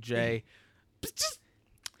with you, Jay.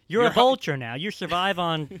 You're a You're- vulture now. You survive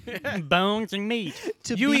on bones and meat.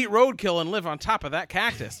 You eat roadkill and live on top of that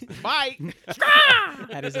cactus. Bye.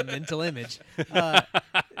 That is a mental image.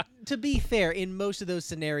 To be fair, in most of those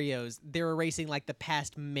scenarios, they're erasing like the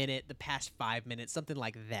past minute, the past 5 minutes, something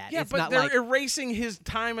like that. Yeah, it's but not they're like erasing his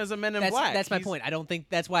time as a Men in Black. that's my He's- point.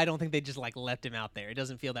 That's why I don't think they just like left him out there. It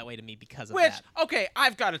doesn't feel that way to me because of Which, that. okay,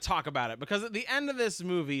 I've got to talk about it because at the end of this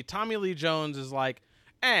movie, Tommy Lee Jones is like,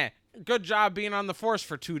 good job being on the force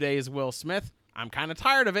for 2 days, Will Smith. I'm kind of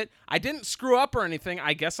tired of it. I didn't screw up or anything.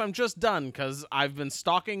 I guess I'm just done because I've been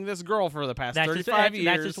stalking this girl for the past 35 years.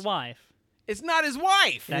 That's his wife. It's not his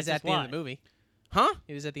wife. It was That's at his the end of wife. the movie. Huh?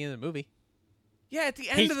 It was at the end of the movie. Yeah, at the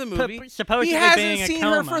end He's of the movie. supposedly he hasn't being a seen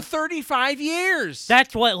her coma. for 35 years.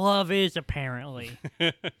 That's what love is, apparently.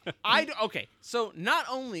 Okay, so not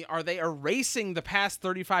only are they erasing the past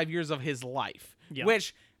 35 years of his life, Yeah.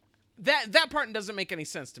 which that part doesn't make any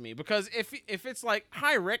sense to me because if it's like,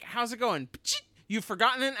 "Hi Rick, how's it going?" You've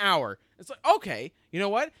forgotten an hour. It's like, okay, you know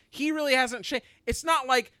what? He really hasn't changed. It's not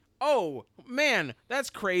like, oh man, that's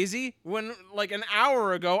crazy. When like an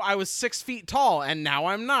hour ago I was 6 feet tall and now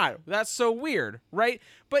I'm not. That's so weird, right?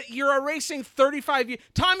 But you're erasing 35 years.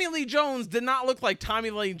 Tommy Lee Jones did not look like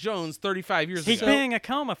Tommy Lee Jones 35 years He's ago. been in a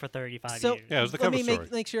coma for 35 So years. Yeah, it was the let cover me story.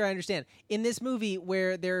 make sure I understand. In this movie,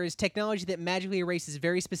 where there is technology that magically erases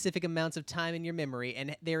very specific amounts of time in your memory,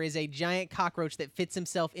 and there is a giant cockroach that fits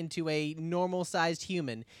himself into a normal-sized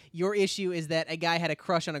human, your issue is that a guy had a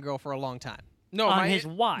crush on a girl for a long time. No, On my- his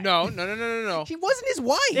wife. No. He wasn't his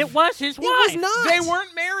wife. It was his wife. It was not. They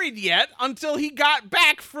weren't married yet until he got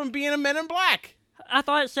back from being a Men in Black. I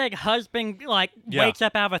thought it said husband Yeah. wakes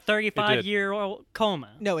up out of a 35-year-old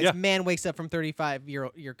coma. No, it's Yeah. man wakes up from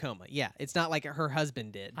 35-year coma. Yeah, it's not like her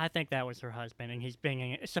husband did. I think that was her husband, and he's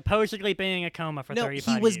supposedly being in a coma for No,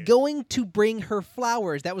 35 he was years. going to bring her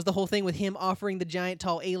flowers. That was the whole thing with him offering the giant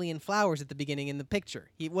tall alien flowers at the beginning in the picture.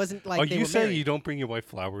 He wasn't like Are they you were saying married. you don't bring your wife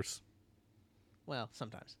flowers? Well,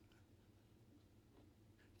 sometimes.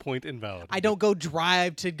 Point invalid. I don't go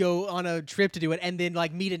drive to go on a trip to do it and then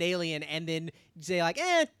like meet an alien and then say like,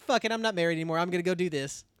 fuck it, I'm not married anymore. I'm gonna go do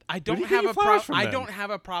this. I do don't you have get your a flowers problem. from I then? don't have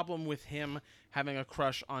a problem with him having a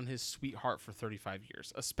crush on his sweetheart for 35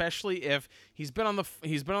 years, especially if he's been on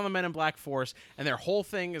the Men in Black force, and their whole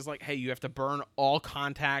thing is like, hey, you have to burn all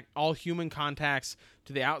human contacts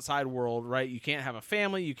to the outside world, right? You can't have a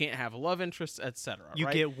family, you can't have love interests, etc. You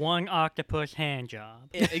right? get one octopus hand job.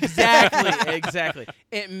 Exactly.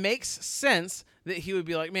 It makes sense that he would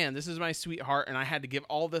be like, man, this is my sweetheart, and I had to give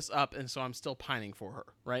all this up, and so I'm still pining for her,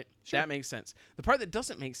 right? That makes sense. The part that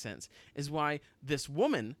doesn't make sense is why this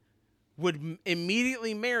woman would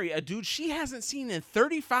immediately marry a dude she hasn't seen in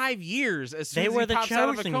 35 years as soon They as were he the pops out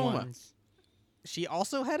of a chosen coma. ones. She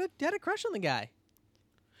also had a crush on the guy.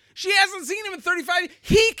 She hasn't seen him in 35 years.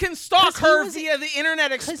 He can stalk 'Cause he her was- via the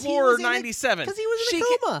Internet 'Cause he Explorer was in a- 97. Because he was in a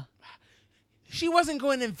She coma. She wasn't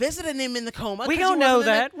going and visiting him in the coma. We 'cause don't he know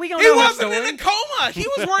wasn't in that. the- We don't He know that wasn't in story. a coma. He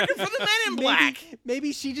was working for the Men in Black.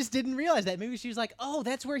 Maybe she just didn't realize that. Maybe she was like, "Oh,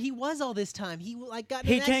 that's where he was all this time. He like got in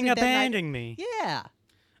He an didn't accident that night." abandon me. Yeah.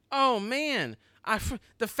 Oh man,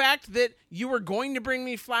 the fact that you were going to bring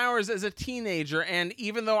me flowers as a teenager, and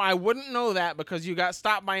even though I wouldn't know that because you got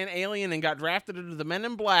stopped by an alien and got drafted into the Men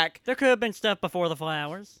in Black, There could have been stuff before the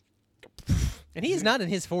flowers. And he's not in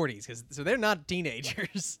his 40s, so they're not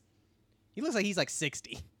teenagers. He looks like he's like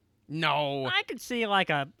 60. no. I could see like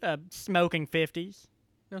a smoking 50s.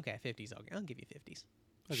 Okay, 50s. I'll give you 50s.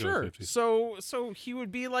 I'll go with Sure. 50. So he would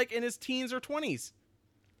be like in his teens or 20s.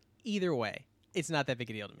 Either way, it's not that big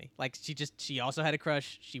a deal to me. Like she also had a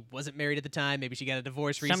crush. She wasn't married at the time. Maybe she got a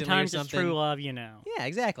divorce recently Sometimes or it's something. true love, you know. Yeah,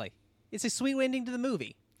 exactly. It's a sweet ending to the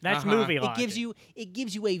movie. That's Uh-huh. movie It logic.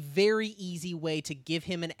 gives you a very easy way to give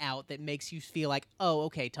him an out that makes you feel like, oh,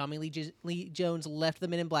 okay, Tommy Lee Jones left the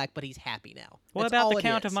Men in Black, but he's happy now. What That's about all the it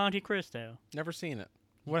Count of is. Monte Cristo? Never seen it.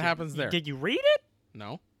 What happens there? Did you read it?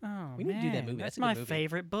 No. Oh, We need to do that man, movie. That's That's a good my movie.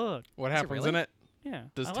 favorite book. What Is it happens really? in it? Yeah.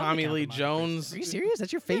 Does I love The Tommy Count Lee of Monte Jones? Are you serious?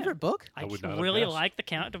 That's your favorite book? I would just not have really guessed. like The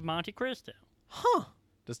Count of Monte Cristo. Huh.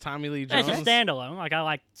 Does Tommy Lee It's Jones? a standalone. Like, I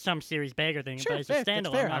like some series bigger things, Sure, but it's fair, a that's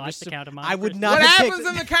standalone. fair. I I'm like just- The Count of Monte I would Cristo. not What have happens picked-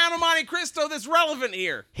 in the Count of Monte Cristo that's relevant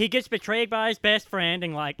here? He gets betrayed by his best friend,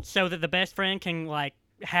 and like, so that the best friend can like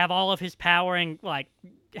have all of his power and like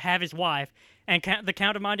have his wife. And the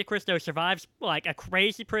Count of Monte Cristo survives like a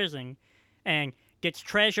crazy prison, and gets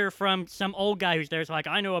treasure from some old guy who's there. It's like,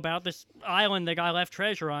 I know about this island the guy left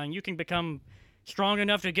treasure on. You can become strong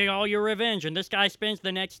enough to get all your revenge. And this guy spends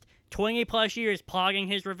the next 20 plus years plotting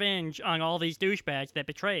his revenge on all these douchebags that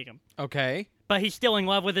betrayed him. Okay. But he's still in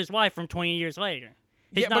love with his wife from 20 years later.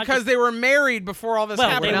 He's Yeah, not because just- they were married before all this well,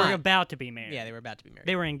 happened. they were not. about to be married. Yeah, they were about to be married.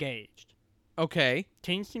 They were engaged. Okay.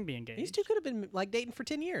 Teens can be engaged. These two could have been like dating for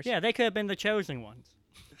 10 years. Yeah, they could have been the chosen ones.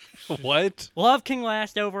 What? Love can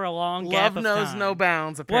last over a long gap Love of knows time. no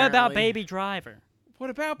bounds, What apparently. about Baby Driver? What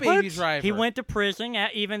about Baby What? Driver? He went to prison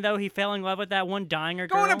even though he fell in love with that one Dinger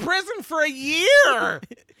girl. Going to prison for a year.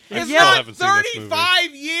 It's Yeah. I not haven't seen this movie.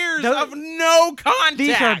 35 years Those- of no contact.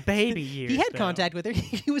 These are baby years. He had though. contact with her.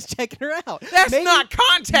 He was checking her out. That's not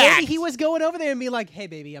contact. Maybe he was going over there and being like, "Hey,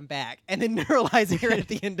 baby, I'm back," and then neuralizing her at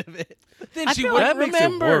the end of it. Then I she feel wouldn't that makes it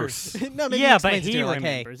remember. worse. No, maybe Yeah, he but explains it to he her, like,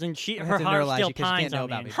 hey, remembers, and I her had to heart neuralize still you 'cause you can't pines know on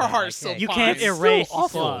about me. me. Her Like, heart's hey, still You fine. can't It's still erase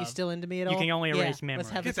awful. love. You still into me at all? You can only Yeah, erase memory. Let's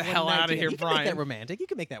have Get this the hell one night outta here, together. You can make Brian. that romantic. You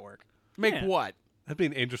can make that work. Make Yeah. what? That'd be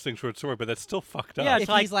an interesting short story, but that's still fucked up. Yeah, it's If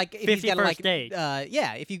like he's like, if 50 he's got first like, dates.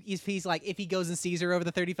 yeah, if he's like, if he goes and sees her over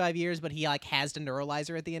the 35 years, but he like has to neuralize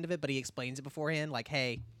her at the end of it, but he explains it beforehand, like,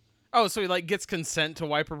 hey, Oh, so he like gets consent to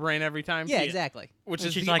wipe her brain every time? yeah, exactly. Which And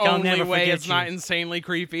is she's the like, "I'll only never way forget it's not you." insanely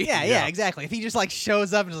creepy. Yeah, Yeah. exactly. If he just like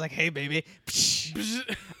shows up and is like, hey, baby,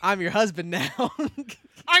 I'm your husband now.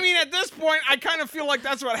 I mean, at this point, I kind of feel like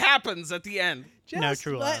that's what happens at the end. No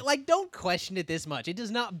true love. Like, don't question it this much. It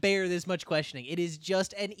does not bear this much questioning. It is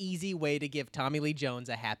just an easy way to give Tommy Lee Jones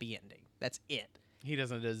a happy ending. That's it. He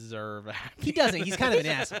doesn't deserve a happy He doesn't. He's kind of an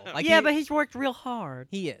asshole. Like, Yeah, but he's worked real hard.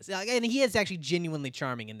 he is, and he is actually genuinely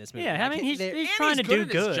charming in this movie. Yeah, I Like, mean, he's they're- And trying to he's do good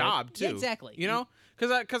at his good. job too. Yeah, exactly. You know,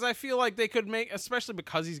 because I feel like they could make, especially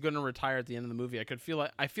because he's going to retire at the end of the movie.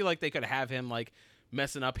 I feel like they could have him like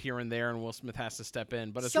messing up here and there, and Will Smith has to step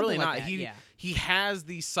in. But it's Something really like not. that, yeah. He has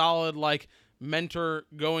the solid like mentor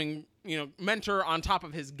on top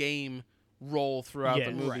of his game roll throughout Yeah.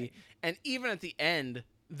 the movie. Right. And even at the end,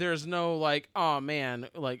 there's no like, oh man,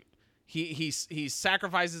 like he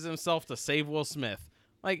sacrifices himself to save Will Smith.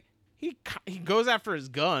 Like he goes after his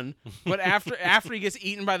gun, but after he gets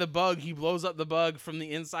eaten by the bug, he blows up the bug from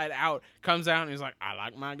the inside out, comes out, and he's like, I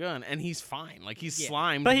like my gun, and he's fine. Like he's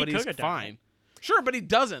slimed, But he but he's could've done fine. Sure, but he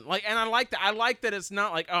doesn't. Like, and I like that. I like that it's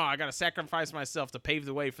not like, oh, I gotta sacrifice myself to pave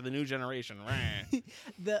the way for the new generation.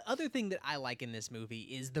 The other thing that I like in this movie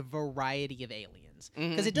is the variety of aliens,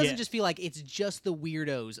 because it doesn't Yeah. just feel like it's just the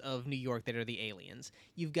weirdos of New York that are the aliens.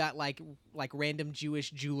 You've got like random Jewish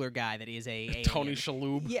jeweler guy that is a alien. Tony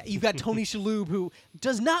Shalhoub. Yeah, you've got Tony Shalhoub, who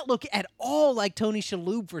does not look at all like Tony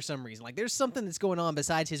Shalhoub for some reason. Like, there's something that's going on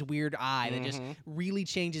besides his weird eye that just really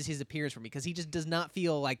changes his appearance for me, because he just does not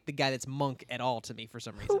feel like the guy that's Monk at all to me for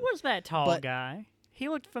some reason. Who was that tall But- guy? He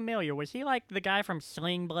looked familiar. Was he like the guy from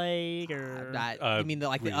Sling Blade or? You mean the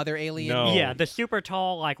wait, other alien? no. Yeah, the super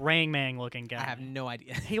tall, like Rain Man looking guy. I have no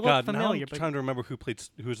idea. He looked God, familiar, now I'm but trying to remember who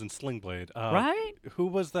was in Sling Blade. Right? Who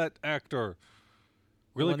was that actor?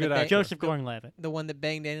 Really one that good ba- actor. Joseph Gordon-Levitt. The one that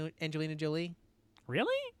banged Angelina Jolie?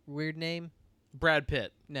 Really? Weird name? Brad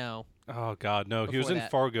Pitt. No. Oh God, no! He was Before in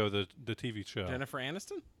that. Fargo, the TV show. Jennifer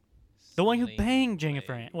Aniston. The one who Sling banged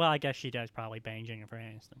Jennifer Blade. Aniston. Well, I guess she does probably bang Jennifer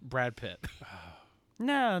Aniston. Brad Pitt.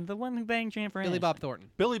 No, the one who banged Jennifer Billy Aniston. Bob Thornton.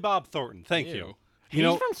 Billy Bob Thornton. Thank Ew. you. He's You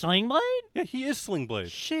know, from Sling Blade? yeah, he is Sling Blade.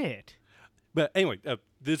 Shit. But anyway,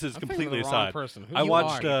 this is I'm thinking completely of the wrong aside. person. Who I you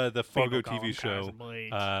watched are? the Fargo People call TV him show. Kaiser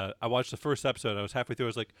Blades. I watched the first episode. I was halfway through. I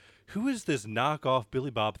was like, "Who is this knockoff Billy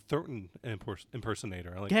Bob Thornton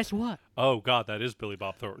impersonator?" I'm like, Guess what? "Oh God, that is Billy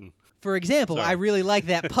Bob Thornton." For example, Sorry. I really like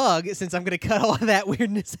that pug, since I'm going to cut all of that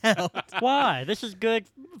weirdness out. Why? This is good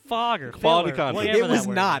fogger. Quality filler, content. whatever It that was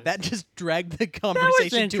word not. is. That just dragged the That was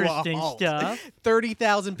conversation to a interesting halt. stuff.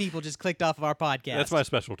 30,000 people just clicked off of our podcast. That's my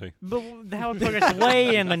specialty. But that would put us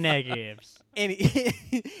way in the negatives.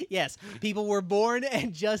 Yes, people were born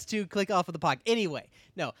and just to click off of the podcast. Anyway,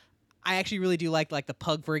 no, I actually really do like the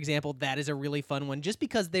pug, for example. That is a really fun one, just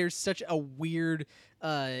because there's such a weird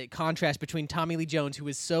contrast between Tommy Lee Jones, who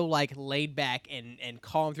is so like laid back and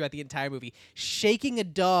calm throughout the entire movie, shaking a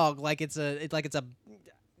dog like it's a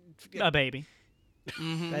A baby.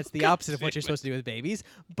 That's the opposite of what you're supposed to do with babies.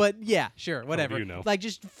 But yeah, sure, whatever. you know? Like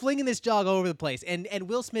just flinging this dog all over the place, and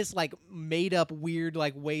Will Smith's like made up weird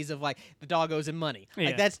like ways of like the dog owes him money. Yeah.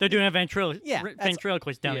 Like that's They're doing a ventriloquist. Yeah, that's-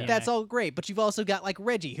 ventriloquist dummy. that's all great. But you've also got like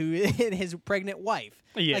Reggie, who and his pregnant wife.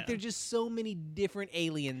 Yeah. Like there's just so many different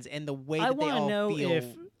aliens, and the way I that they want to all know feel. if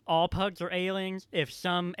all pugs are aliens, if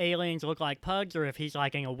some aliens look like pugs, or if he's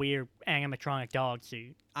like in a weird animatronic dog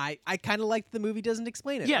suit. I kind of like the movie doesn't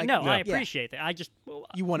explain it. Yeah, Like, no, I yeah. appreciate that. I just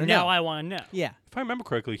You wanna now know. I want to know. Yeah, If I remember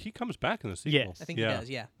correctly, he comes back in the sequel. Yes. I think he does.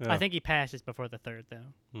 Yeah. I think he passes before the third, though.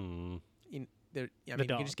 Hmm. I mean, you dog.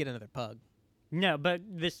 can just get another pug. No, but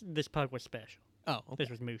this pug was special. Oh, okay. This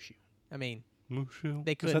was Mushu. I mean, Mushu.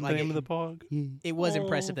 They Is could, that like, the name of it- the pog? it was Oh.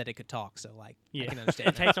 impressive that it could talk. So like, Yeah, I can understand.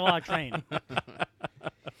 it takes a lot of training.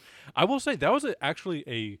 I will say that was actually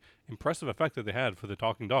a impressive effect that they had for the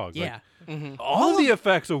talking dogs. Yeah. Like, all the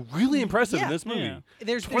effects are really impressive Yeah. in this movie. Yeah.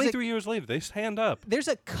 There's a 23 years later, they stand up. there's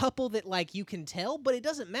a couple that like you can tell, but it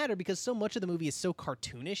doesn't matter because so much of the movie is so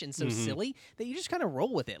cartoonish and so silly that you just kind of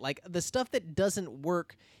roll with it. Like the stuff that doesn't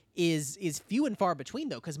work is few and far between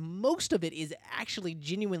though, because most of it is actually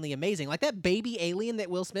genuinely amazing. Like that baby alien that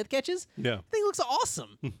Will Smith catches, Yeah. thing looks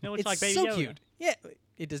awesome. It looks it's like Baby so Yoda. cute. Yeah,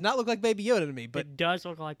 it does not look like Baby Yoda to me, but It does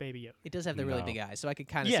look like Baby Yoda. it does have the really No. big eyes, so I could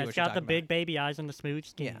kind of Yeah, see what it's you're got the talking big about. baby eyes and the smooth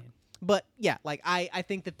skin. Yeah. But yeah, like I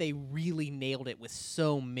think that they really nailed it with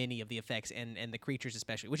so many of the effects and the creatures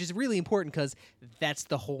especially, which is really important because that's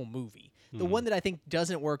the whole movie. The one that I think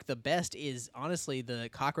doesn't work the best is honestly the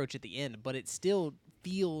cockroach at the end, but it still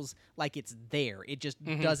feels like it's there. It just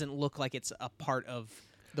doesn't look like it's a part of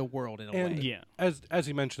the world in a And way. Yeah. as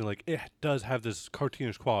you mentioned, like it does have this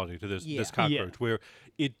cartoonish quality to this Yeah. cockroach where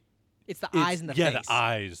It's the it's- eyes and the face. the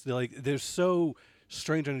eyes. They're so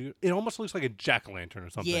strange and it almost looks like a jack-o'-lantern or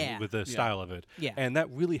something Yeah. with the style of it. Yeah. And that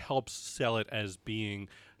really helps sell it as being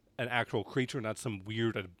an actual creature, not some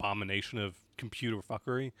weird abomination of computer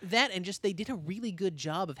fuckery. That and just they did a really good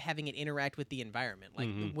job of having it interact with the environment. Like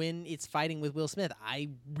when it's fighting with Will Smith, I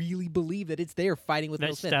really believe that it's there fighting with Will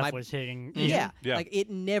That Smith. stuff was hitting. Yeah. Yeah. Like it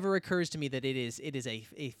never occurs to me that it is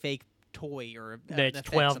a fake toy or That an it's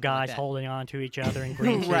effect, 12 something like guys that. holding on to each other in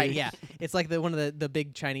green right, suits. yeah. It's like one of the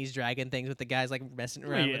big Chinese dragon things with the guys like messing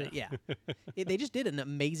around with it. Yeah. They just did an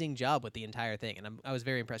amazing job with the entire thing, and I was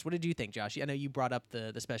very impressed. What did you think, Josh? I know you brought up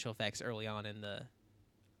the special effects early on in the.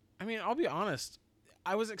 I mean, I'll be honest.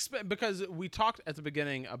 I was because we talked at the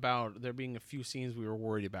beginning about there being a few scenes we were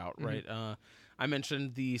worried about, right? I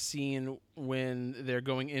mentioned the scene when they're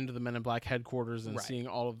going into the Men in Black headquarters and seeing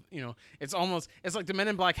all of, it's like the Men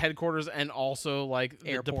in Black headquarters and also like the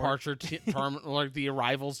Airport. departure terminal, like the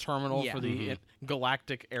arrivals terminal Yeah. for the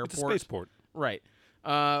galactic airport. It's a spaceport. Right.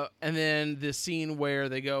 And then the scene where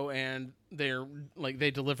they go and they're like, they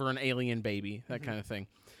deliver an alien baby, that kind of thing.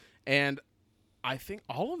 And I think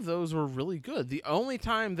all of those were really good. The only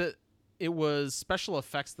time that it was special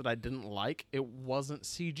effects that I didn't like, it wasn't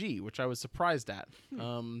CG, which I was surprised at.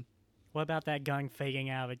 What about that gun fading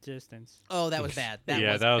out of existence? Oh, that was bad. That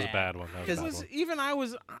yeah, was that was bad. a bad one. That was a bad one. Even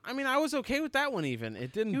I was okay with that one. Even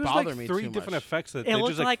it didn't It was bother like me three too different much. effects that It they looked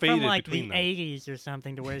just like faded from like the between them. 80s or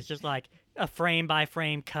something, to where it's just like a frame by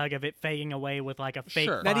frame cut of it fading away with like a fake.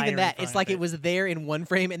 Sure. Not fire even in that. front It's of like it was there in one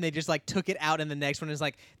frame, and they just like took it out, and the next one is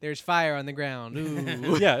like, "There's fire on the ground."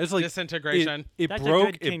 Ooh. Yeah, it's like Disintegration. It That's a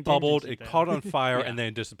broke, good it bubbled, contingency, it though. caught on fire, Yeah. and then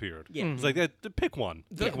it disappeared. Yeah. It's like that. Pick one.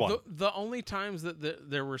 Pick one. The only times that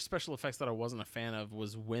there were special effects that I wasn't a fan of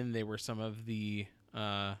was when they were some of the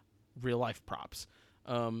real life props.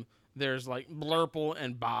 There's like Blurple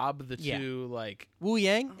and Bob, the Yeah. two like Wu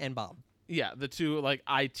Yang and Bob. the two like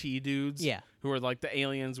IT dudes. Yeah. Who are like the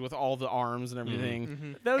aliens with all the arms and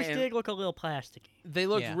everything. Those and- did look a little plasticky. They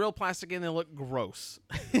look Yeah. real plastic and they look gross.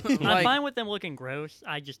 I'm Like- fine with them looking gross.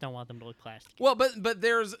 I just don't want them to look plasticky. Well, but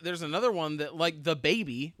there's another one that like the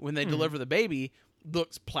baby when they deliver the baby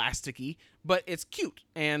looks plasticky, but it's cute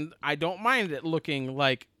and I don't mind it looking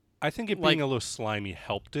like I think it like- being a little slimy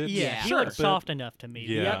helped it. Yeah, he sure. looked soft enough to me.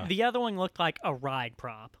 Yeah. The other one looked like a ride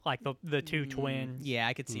prop, like the two twins. Yeah,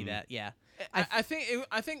 I could see that. Yeah. I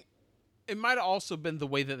think it might have also been the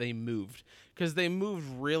way that they moved because they moved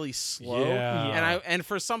really slow. Yeah. And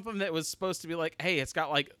for something that was supposed to be like, hey, it's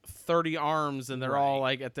got like 30 arms and they're all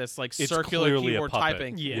like at this like It's circular clearly a keyboard puppet.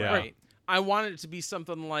 typing. Yeah. Right. I wanted it to be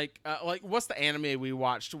something like what's the anime we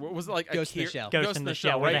watched? What was it like? Ghost in the Shell. Ghost in the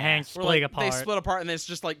Shell, where right? the hands Where, split like, apart. They split apart and it's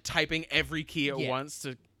just like typing every key at Yeah. once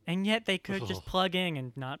to. And yet they could just plug in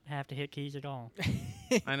and not have to hit keys at all.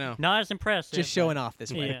 I know. Not as impressive. Just showing off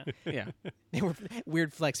this way. Yeah. Yeah. They were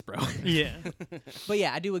weird flex, bro. Yeah. But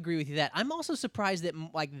yeah, I do agree with you that I'm also surprised that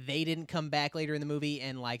like they didn't come back later in the movie,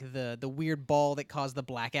 and like the weird ball that caused the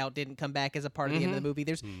blackout didn't come back as a part of the end of the movie.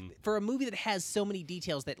 There's for a movie that has so many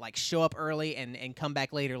details that like show up early and come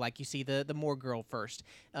back later. Like you see the Moore girl first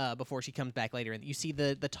before she comes back later, and you see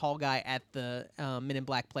the tall guy at the Men in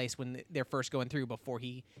Black place when they're first going through before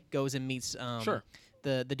he goes and meets Sure.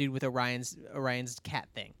 the dude with Orion's cat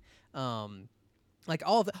thing. Like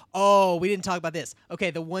all of the we didn't talk about this.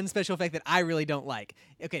 Okay, the one special effect that I really don't like.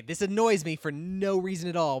 Okay, this annoys me for no reason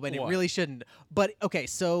at all, but it What? really shouldn't. But okay,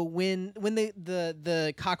 so when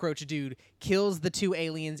the cockroach dude kills the two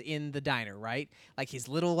aliens in the diner, right? Like his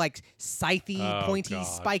little like scythy Oh, pointy God.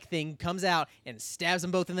 spike thing comes out and stabs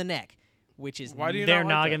them both in the neck, which is Why do you They're not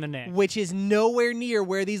like nog that? in the neck. which is nowhere near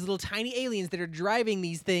where these little tiny aliens that are driving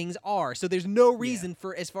these things are. So there's no reason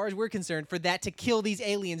for, as far as we're concerned, for that to kill these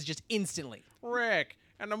aliens just instantly. Rick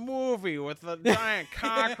and a movie with the giant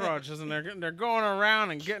cockroaches and they're going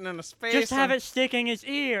around and getting into space. Just have and- it stick in his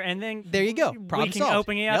ear, and then There you go. we Problem can solved.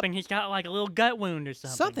 open it up, Yep. and he's got like a little gut wound or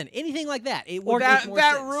something. Something, anything like that. It would make that more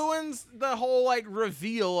that sense. ruins the whole like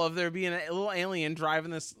reveal of there being a little alien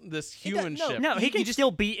driving this human no, ship. No, he You can just-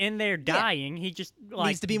 still be in there dying. He just like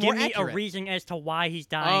Needs to be give more me accurate. a reason as to why he's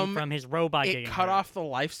dying from his robot it getting cut hurt. off the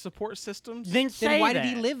life support systems. Then say Then why that.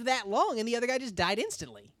 did he live that long and the other guy just died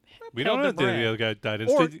instantly? We don't know if the other guy died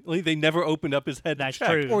Or- instantly. They never opened up his head That's to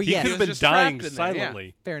check. true. Or He yes. could He have was been just dying trapped in there, yeah.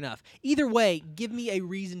 silently. Fair enough. Either way, give me a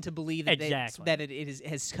reason to believe that Exactly. it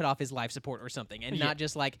has cut off his life support or something, and not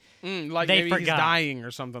just like Like They maybe he's forgot. dying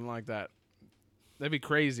or something like that. That'd be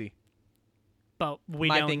crazy. But we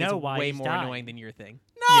my don't thing know is why way he's more dying. annoying than your thing.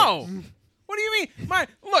 No. What do you mean?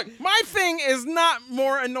 My thing is not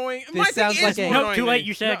more annoying. My thing sounds is like a- more Nope, annoying too late. than-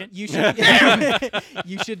 You second. You should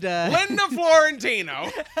you should Linda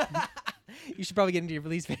Florentino. you should probably get into your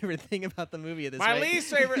least favorite thing about the movie at this My rate.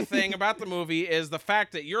 least favorite thing about the movie is the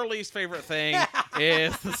fact that your least favorite thing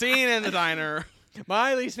is the scene in the diner.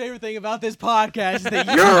 My least favorite thing about this podcast is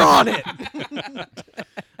that you're on it.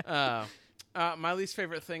 My least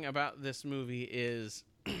favorite thing about this movie is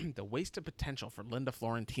the wasted potential for Linda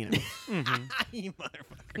Florentino. You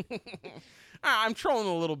motherfucker. I'm trolling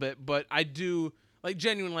a little bit, but I do, like,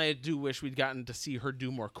 genuinely, I do wish we'd gotten to see her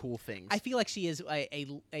do more cool things. I feel like she is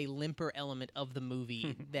a limper element of the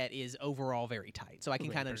movie that is overall very tight. So I can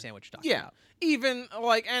kind of understand what you're talking yeah, about. even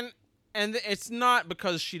like, and it's not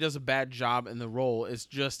because she does a bad job in the role. It's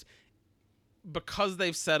just because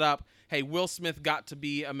they've set up, hey, Will Smith got to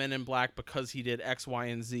be a Men in Black because he did X, Y,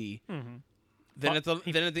 and Z. Then at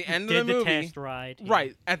the end of did the movie, test ride. Yeah.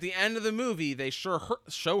 right at the end of the movie, they show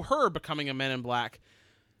her becoming a Men in Black,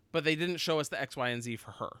 but they didn't show us the X, Y, and Z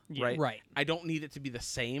for her. Yeah. Right. Right. I don't need it to be the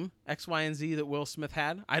same X, Y, and Z that Will Smith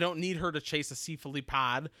had. I don't need her to chase a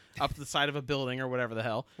cephalopod up the side of a building or whatever the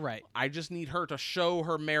hell. Right. I just need her to show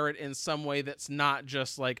her merit in some way that's not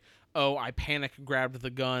just like, oh, I panic grabbed the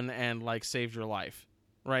gun and like saved your life.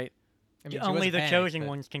 Right. I mean, she Only wasn't the panicked, chosen but-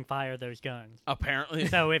 ones can fire those guns. Apparently.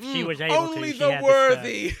 So if she was able only to, she the had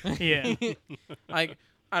worthy. The yeah. Like,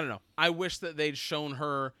 I don't know. I wish that they'd shown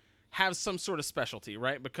her have some sort of specialty,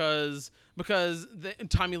 right? Because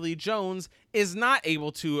Tommy Lee Jones is not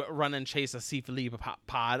able to run and chase a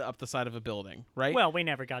cephalopod up the side of a building, right? Well, we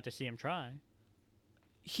never got to see him try.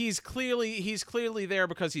 he's clearly there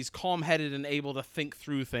because he's calm-headed and able to think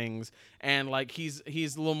through things, and like he's a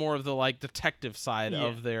little more of the like detective side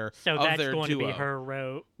of their So of that's their going duo. to be her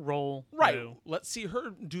role. Right. Ro. Let's see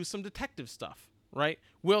her do some detective stuff, right?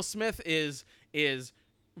 Will Smith is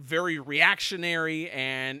very reactionary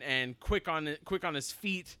and quick on his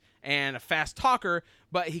feet and a fast talker,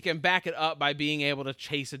 but he can back it up by being able to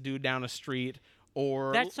chase a dude down a street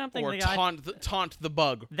or That's something or that taunt the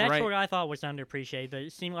bug. That's right? what I thought was underappreciated. But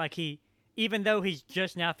it seemed like even though he's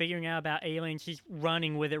just now figuring out about aliens, he's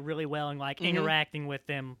running with it really well and like interacting with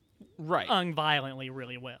them right. unviolently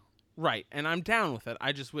really well. Right, and I'm down with it.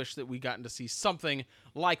 I just wish that we gotten to see something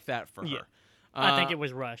like that for Yeah. her. I think it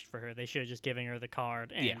was rushed for her. They should have just given her the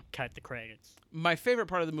card and Yeah. cut the credits. My favorite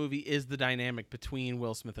part of the movie is the dynamic between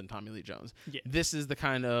Will Smith and Tommy Lee Jones. Yeah. This is the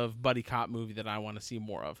kind of buddy cop movie that I want to see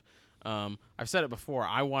more of. I've said it before.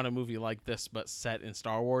 I want a movie like this, but set in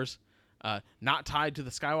Star Wars, not tied to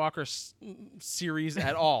the Skywalker series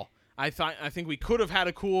at all. I think we could have had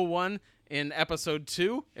a cool one in Episode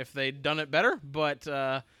 2 if they'd done it better. But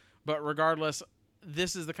regardless,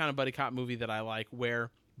 this is the kind of buddy cop movie that I like,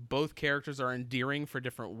 where both characters are endearing for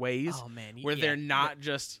different ways. Oh, man, where yeah. they're not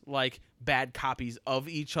just like bad copies of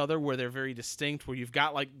each other, where they're very distinct. Where you've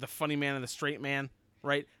got like the funny man and the straight man,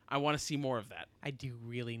 right? I want to see more of that. I do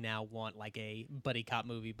really now want like a buddy cop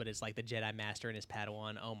movie, but it's like the Jedi Master and his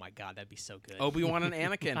Padawan. Oh my God, that'd be so good. Obi-Wan and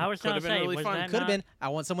Anakin. I was could gonna have been say, really was fun. that could have been. I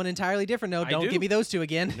want someone entirely different. No, I don't do. give me those two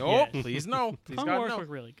again. Nope, Yes. please no. Please Clone God Wars no. was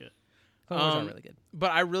really good. Clone Wars are really good.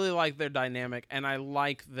 But I really like their dynamic, and I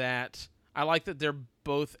like that they're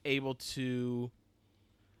both able to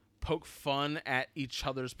poke fun at each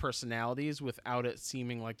other's personalities without it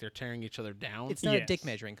seeming like they're tearing each other down. It's not a Yes. dick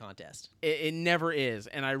measuring contest. It never is,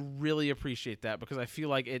 and I really appreciate that because I feel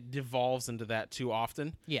like it devolves into that too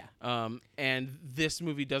often. Yeah. And this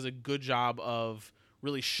movie does a good job of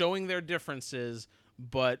really showing their differences,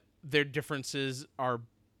 but their differences are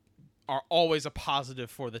always a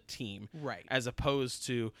positive for the team. Right. As opposed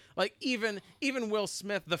to like even Will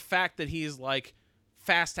Smith, the fact that he's like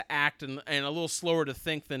fast to act and a little slower to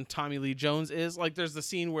think than Tommy Lee Jones is. Like there's the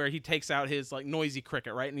scene where he takes out his like noisy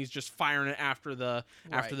cricket, right? And he's just firing it after the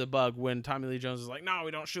bug when Tommy Lee Jones is like, "No, we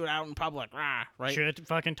don't shoot out in public." Rah, right? Should have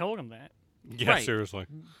fucking told him that. Yeah, Right. seriously.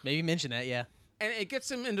 Maybe mention that. Yeah. And it gets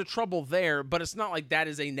him into trouble there, but it's not like that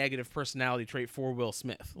is a negative personality trait for Will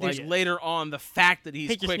Smith. Like Yeah. later on, the fact that he's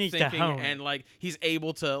He just quick needs to thinking hone. and like he's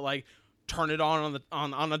able to like turn it on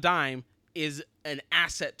a dime is an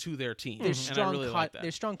asset to their team. There's and strong I really like that.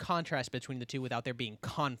 there's strong contrast between the two without there being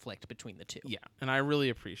conflict between the two. Yeah, and I really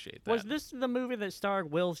appreciate that. Was this the movie that starred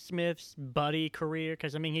Will Smith's buddy career?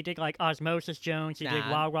 Because I mean, he did like Osmosis Jones, he did Nah.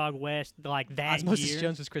 Wild Wild West, like that Osmosis year.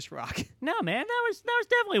 Jones was Chris Rock. No, man, that was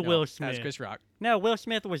definitely No, Will That Smith. was Chris Rock. No, Will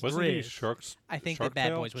Smith was Wasn't he Driz. Sharks? I think Shark that Bad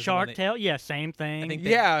Tale? Boys was Shark the one Tale, yeah, same thing. I think that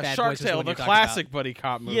yeah, Bad Shark Boys was Tale, one the you're talking classic buddy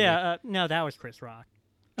cop movie. yeah, no, that was Chris Rock.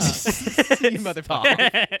 you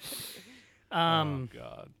motherfucker. Um, Oh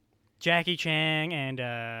God. Jackie Chan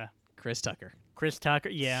and Chris Tucker. Chris Tucker,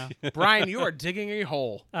 yeah. Brian, you are digging a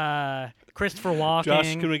hole. Christopher Walken.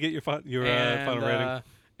 Josh, can we get your final rating?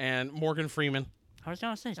 And Morgan Freeman. I was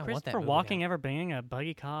gonna say, is I want that Christopher movie Walken now. ever being a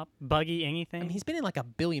buggy cop? Buggy anything? I mean, he's been in like a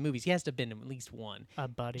billion movies. He has to have been in at least one. a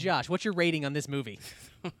buddy. Josh, what's your rating on this movie?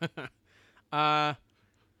 Man,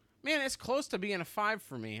 it's close to being a 5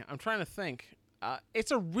 for me. I'm trying to think.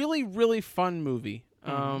 It's a really, really fun movie.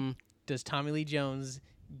 Does Tommy Lee Jones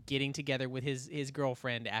getting together with his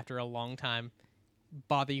girlfriend after a long time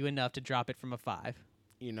bother you enough to drop it from a 5?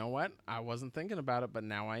 You know what? I wasn't thinking about it, but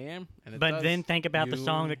now I am. And it But does. then think about the You-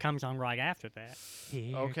 song that comes on right after that.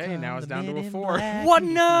 Okay, now it's down to a 4. What?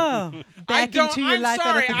 No! Back into your I'm life.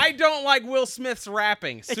 sorry. at a- I don't like Will Smith's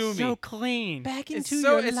rapping. Sue It's me. so clean. Back It's into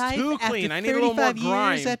so- your it's life too after clean. I need a little more 35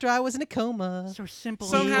 years grime. after I was in a coma. So simple.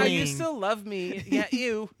 Somehow and you clean. still love me. Yeah,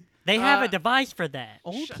 you. They have a device for that.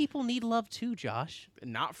 Old people need love too, Josh.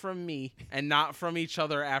 Not from me, and not from each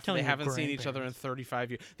other after Telling they your haven't seen each other in grandparents. 35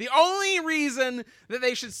 years. The only reason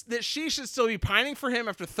that she should still be pining for him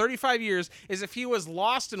after 35 years is if he was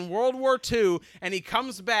lost in World War II and he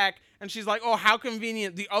comes back and she's like, "Oh, how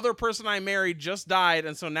convenient! The other person I married just died,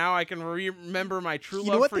 and so now I can remember my true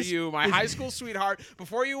know love what for this- you, my high school sweetheart,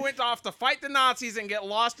 before you went off to fight the Nazis and get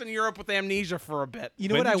lost in Europe with amnesia for a bit." You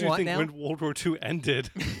know when what I did you want think now? when World War II ended?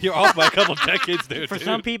 You're off by a couple decades there, For dude.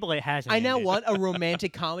 some people, it hasn't. I now ended. want a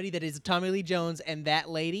romantic comedy that is Tommy Lee Jones and that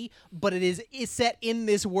lady, but it is set in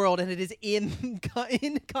this world and it is in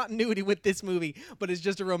continuity with this movie, but it's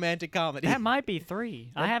just a romantic comedy. That might be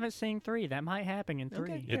 3. I haven't seen 3. That might happen in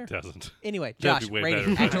 3. Okay. It doesn't. Anyway, That'd Josh, be way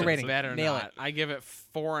rating, better. actual It's rating, Better nail not. it. I give it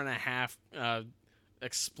 4.5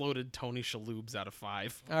 exploded Tony Shalhoubs out of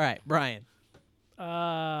 5. All right, Brian.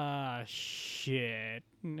 Shit.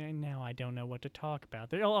 Now I don't know what to talk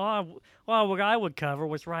about. What I would cover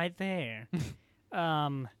was right there.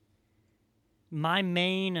 My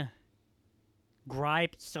main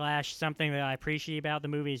gripe / something that I appreciate about the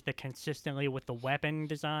movie is the consistently with the weapon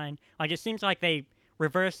design. Like, it seems like they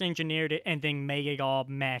reverse engineered it and then made it all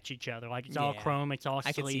match each other. Like, it's all Yeah. chrome, it's all sleek.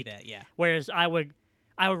 I can see that, yeah. Whereas I would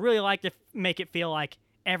really like to make it feel like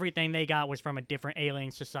everything they got was from a different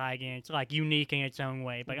alien society and it's like unique in its own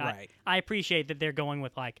way. But Right. I appreciate that they're going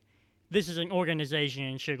with like, this is an organization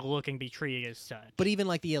and should look and be treated as such. But even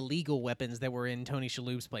like the illegal weapons that were in Tony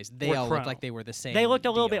Shalhoub's place, they Were all chrome. looked like they were the same. They looked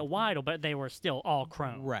a little deal. bit wider, but they were still all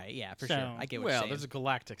chrome. Right, yeah, for sure. So- I get what Well, you're saying. there's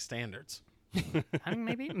galactic standards. I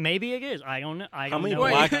mean, maybe it is. I don't know. How many know.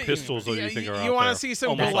 black pistols do you think are out You want there? to see some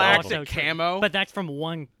Almost all of them. galactic camo? But that's from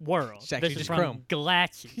one world. It's actually this is just from chrome.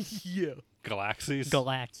 Galaxies. yeah. Galaxies?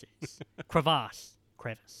 Galaxies. Crevice.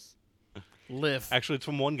 Live. Actually, it's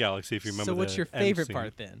from one galaxy, if you remember So what's the your end favorite scene.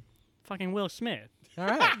 part then? Fucking Will Smith. All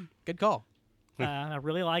right, good call. I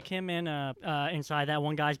really like him in inside that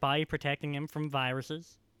one guy's body, protecting him from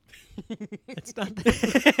viruses. It's not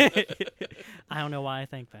that. I don't know why I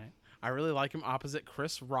think that. I really like him opposite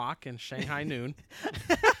Chris Rock in Shanghai Noon.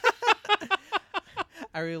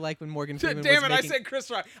 I really like when Morgan Freeman Damn was it, making... I said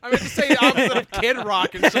Chris Rock. I meant to say the opposite of Kid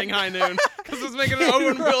Rock in Shanghai Noon. Because I was making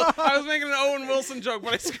an Owen Wilson joke,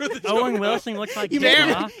 but I screwed the joke Owen up. Wilson looks like You Damn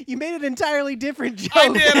made, Dora. you made an entirely different joke. I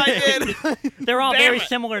did. They're all Damn very it.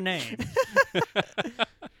 similar names.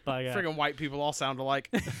 But Friggin' white people all sound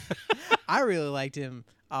alike. I really liked him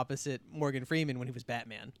opposite Morgan Freeman when he was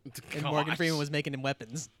Batman. And Morgan Gosh. Freeman was making him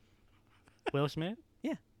weapons. Will Smith?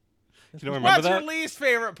 Yeah. You don't remember What's your that? least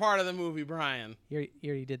favorite part of the movie, Brian? You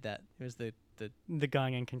already did that. It was the The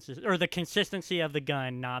gun inconsistent, or the consistency of the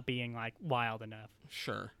gun not being like wild enough.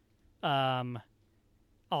 Sure.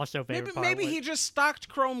 Also favorite Maybe, part maybe was- he just stocked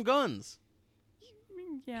chrome guns.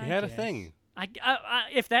 Yeah, He I had a guess. thing.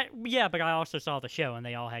 But I also saw the show and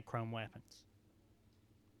they all had chrome weapons.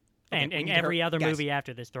 Okay, And we in need to every hur- other guys. movie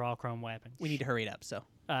after this, they're all chrome weapons. we need to hurry it up. So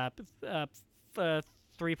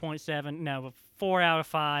 3.7, no, 4 out of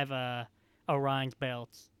 5 Orion's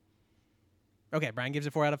belts. okay, Brian gives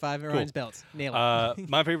it 4 out of 5. Orion's belts. Nail it.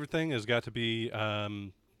 My favorite thing has got to be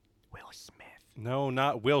Will Smith. no,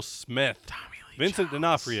 not Will Smith. Tommy Lee Vincent Jones.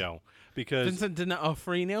 D'Onofrio, because Vincent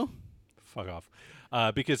D'Onofrio? fuck off,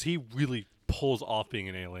 because he really pulls off being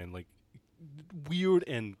an alien, like weird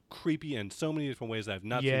and creepy in so many different ways that I've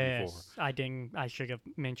not seen before. Yes, I should have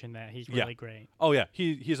mentioned that. He's Yeah. really great. Oh yeah,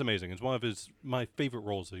 he's amazing. It's one of my favorite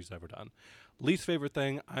roles that he's ever done. Least favorite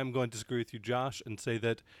thing, I'm going to disagree with you, Josh, and say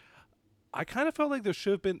that I kind of felt like there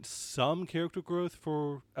should have been some character growth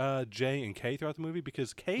for Jay and Kay throughout the movie,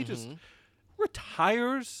 because Kay just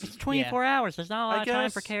retires. It's 24 hours. There's not a lot of time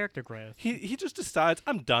for guess. character growth. He just decides,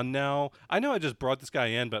 I'm done now. I know I just brought this guy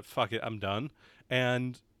in, but fuck it, I'm done.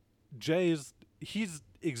 And he's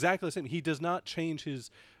exactly the same. He does not change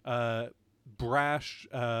his brash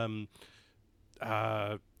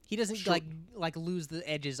he doesn't like lose the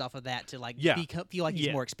edges off of that to like Yeah. feel like he's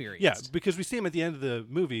Yeah. more experienced. Yeah, because we see him at the end of the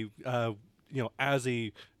movie, as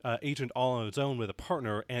a agent all on its own with a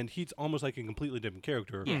partner, and he's almost like a completely different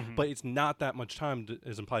character. But it's not that much time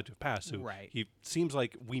is implied to have passed. So Right. he seems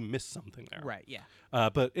like we missed something there. Right. Yeah.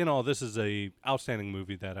 But in all, this is a outstanding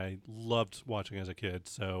movie that I loved watching as a kid.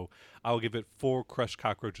 So I will give it 4 crushed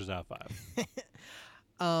cockroaches out of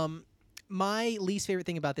 5. My least favorite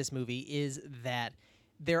thing about this movie is that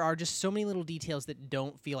there are just so many little details that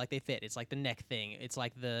don't feel like they fit. It's like the neck thing. It's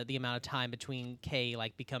like the amount of time between Kay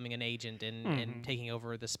like becoming an agent and taking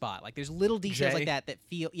over the spot. Like there's little details Jay? like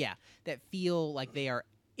that feel like they are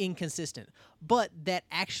inconsistent, but that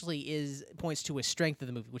actually points to a strength of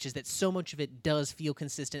the movie, which is that so much of it does feel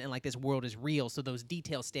consistent and like this world is real, so those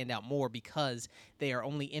details stand out more because they are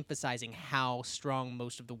only emphasizing how strong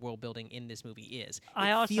most of the world building in this movie is. I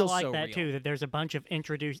It also feels like so that real. too, that there's a bunch of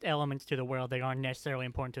introduced elements to the world that aren't necessarily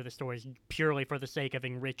important to the stories purely for the sake of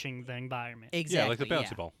enriching the environment. Exactly. Yeah, like the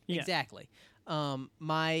bouncy ball. Yeah. Exactly.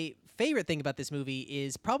 My favorite thing about this movie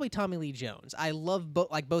is probably Tommy Lee Jones. I love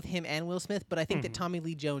both him and Will Smith, but I think that Tommy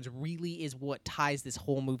Lee Jones really is what ties this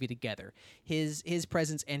whole movie together. His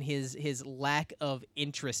presence and his lack of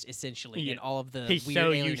interest, essentially, in all of the He's weird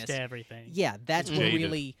so alienness. used to everything. Yeah, that's what Jaded.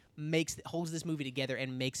 really holds this movie together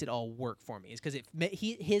and makes it all work for me. Is because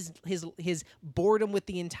his boredom with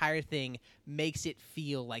the entire thing makes it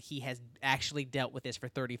feel like he has actually dealt with this for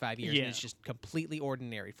 35 years, Yeah. and it's just completely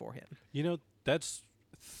ordinary for him. You know, that's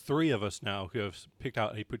 3 of us now who have picked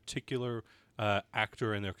out a particular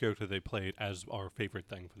actor and their character they played as our favorite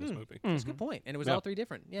thing for this movie. That's a good point, and it was Yeah. all 3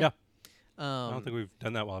 different. Yeah. Yeah. I don't think we've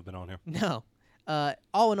done that while I've been on here. No.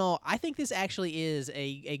 All in all, I think this actually is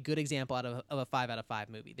a good example of a 5 out of 5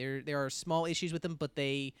 movie. There are small issues with them, but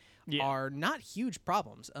they are not huge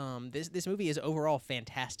problems. This movie is overall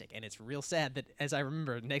fantastic, and it's real sad that, as I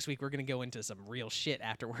remember, next week we're going to go into some real shit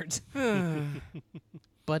afterwards.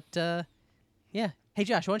 But yeah. Hey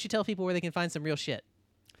Josh, why don't you tell people where they can find some real shit?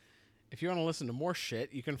 If you want to listen to more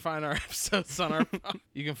shit, you can find our episodes on our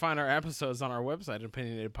website at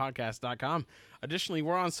opinionatedpodcast.com. Additionally,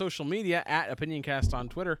 we're on social media at OpinionCast on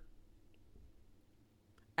Twitter,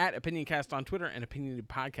 and Opinionated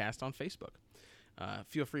Podcast on Facebook.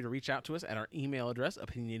 Feel free to reach out to us at our email address,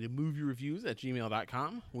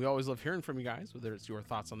 opinionatedmoviereviews@gmail.com. We always love hearing from you guys, whether it's your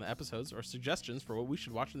thoughts on the episodes or suggestions for what we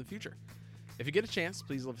should watch in the future. If you get a chance,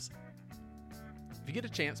 please leave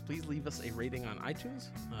us a rating on iTunes.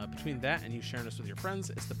 Between that and you sharing us with your friends,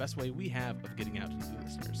 it's the best way we have of getting out to new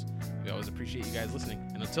listeners. We always appreciate you guys listening.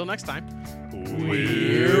 And until next time,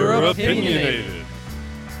 We're opinionated.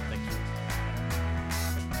 thank you.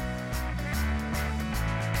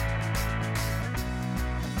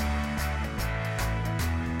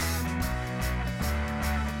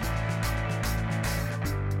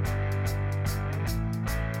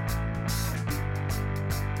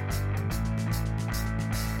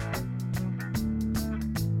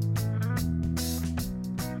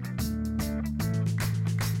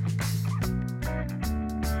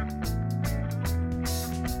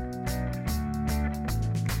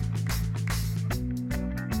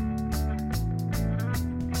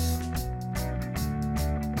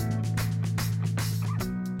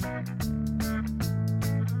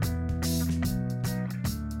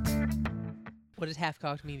 What does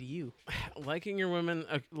half-cocked mean to you? Liking your women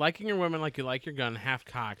like you like your gun half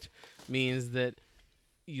cocked means that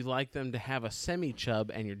you like them to have a semi chub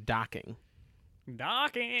and you're docking.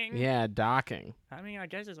 Docking. Yeah, docking. I mean, I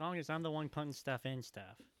guess as long as I'm the one putting stuff in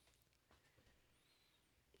stuff.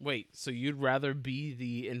 Wait, so you'd rather be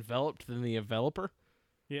the enveloped than the enveloper?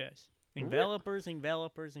 Yes. Envelopers.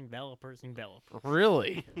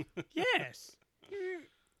 Really? Yes.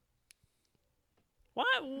 What?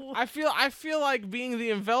 I feel like being the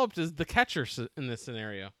enveloped is the catcher in this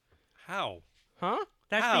scenario. How? Huh?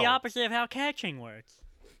 That's How? the opposite of how catching works.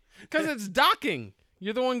 Because it's docking.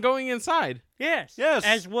 You're the one going inside. Yes. Yes.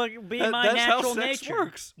 As would be my that's natural how sex nature.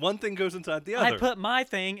 works. One thing goes inside the other. I put my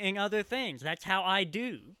thing in other things. That's how I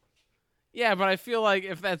do. Yeah, but I feel like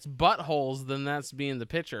if that's buttholes, then that's being the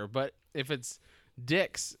pitcher. But if it's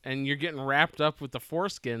dicks and you're getting wrapped up with the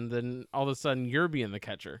foreskin, then all of a sudden you're being the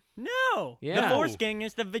catcher. No. Yeah. The foreskin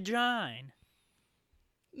is the vagina.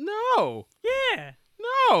 No. Yeah.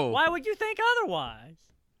 No. Why would you think otherwise?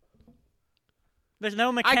 There's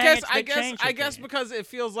no mechanics I that change guess the thing. because it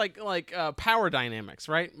feels like power dynamics,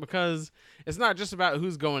 right? Because it's not just about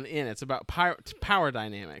who's going in; it's about power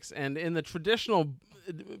dynamics. And in the traditional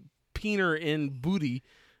peener in booty,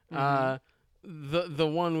 the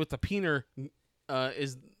one with the peener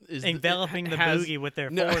is enveloping the has- boogie with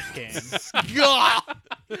their no. foreskin.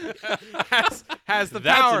 has the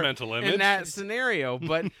That's a power mental in image. that scenario.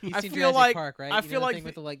 But You've I seen feel Jurassic like Park, right? I You know feel the like thing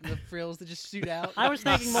with the frills that just shoot out. I was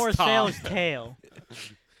thinking more Sail's tail.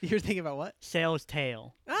 You're thinking about what? Sail's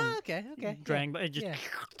tail. Ah, okay. Dragon Ball. It just Yeah.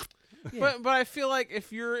 But I feel like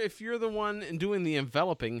if you're the one doing the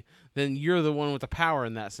enveloping, then you're the one with the power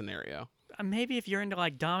in that scenario. maybe if you're into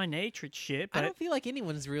like dominatrix shit, I but don't feel like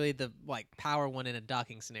anyone's really the power one in a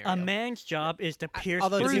docking scenario. a man's job is to pierce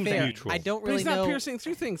Although to through be fair, things. neutral. I don't But really he's not know. piercing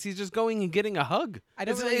through things. He's just going and getting a hug. I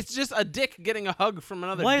don't it's, really- it's just a dick getting a hug from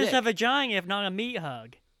another What dick. is a vagina if not a meat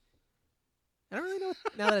hug? I don't really know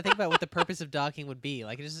now that I think about what the purpose of docking would be.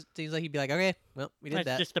 Like it just seems like he'd be like, okay, well, we did That's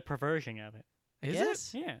that. just the perversion of it. Is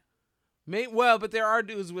Yes. Yeah. Well, but there are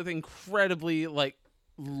dudes with incredibly like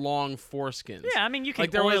long foreskins. Yeah, I mean, you can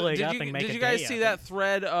Like there oil was, it did up you, and make did a you guys day see of that it.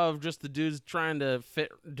 thread of just the dudes trying to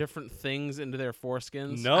fit different things into their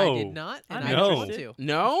foreskins? No. I did not, and I'm I don't want interested. to.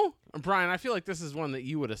 No? Brian, I feel like this is one that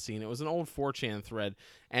you would have seen. It was an old 4chan thread,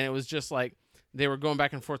 and it was just like they were going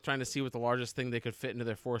back and forth trying to see what the largest thing they could fit into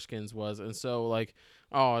their foreskins was. And so, like,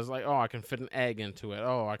 I was like, I can fit an egg into it.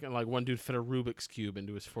 I can, like, one dude fit a Rubik's Cube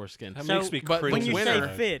into his foreskin. That So, makes me but cringe. When you winter-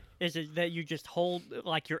 say fit, is it that you just hold,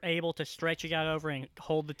 like you're able to stretch it out over and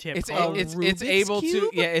hold the tip? It's closed? it's Rubik's able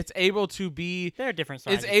Cube? to it's able to be They're different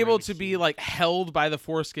sizes. it's able Rubik's to be Cube. like held by the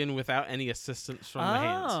foreskin without any assistance from the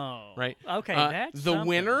hands. Oh, Right? Okay, Uh, that's the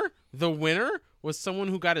something. winner was someone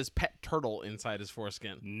who got his pet turtle inside his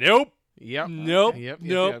foreskin. Nope. Yep. Nope. Yep.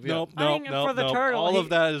 Nope. Nope. I Nope. mean, Nope. for the nope. turtle, All he- of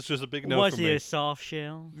that is just a big no Was for he me. a soft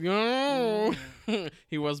shell? No.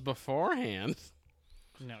 He was beforehand.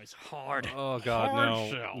 No, it's hard. Oh God, Hard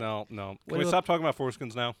no, shell. no, no. Can What we do- stop talking about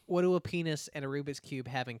foreskins now? What do a penis and a Rubik's Cube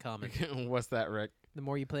have in common? What's that, Rick? The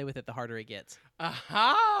more you play with it, the harder it gets.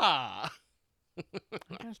 Aha!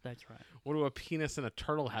 I guess that's right. What do a penis and a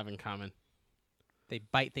turtle have in common? They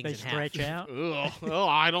bite things They in stretch half. out. Ugh. Oh,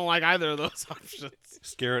 I don't like either of those options.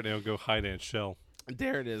 Scare it and it'll go hide in its shell.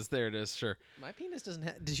 There it is. There it is. Sure. My penis doesn't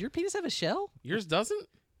have. Does your penis have a shell? Yours doesn't?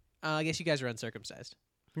 I guess you guys are uncircumcised.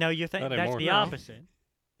 No, you think Not that's anymore. the No. opposite.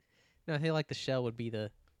 No, I feel like the shell would be the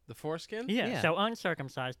The foreskin? Yeah, Yeah. so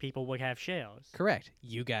uncircumcised people would have shells. correct.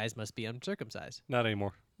 You guys must be uncircumcised. Not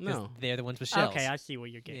anymore. 'Cause No. they're the ones with shells. Okay, I see what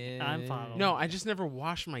you're getting. I'm Yeah. following. No, I just never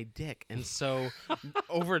wash my dick. And so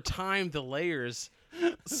over time, the layers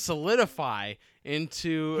solidify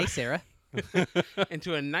into Hey, Sarah.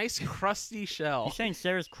 into a nice crusty shell. You saying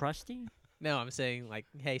Sarah's crusty? No, I'm saying like,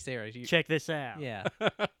 hey, Sarah. You, Check this out. Yeah.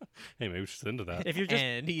 Hey, maybe we should into that. If you're just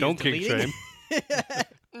And he is Don't kink deleting. shame.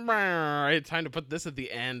 Right, time to put this at the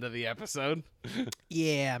end of the episode.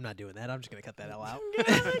 Yeah, I'm not doing that. I'm just gonna cut that all out.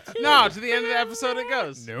 No, to the end of the episode it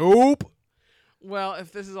goes. Nope. Well,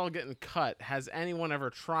 if this is all getting cut, has anyone ever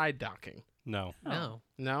tried docking? No. No.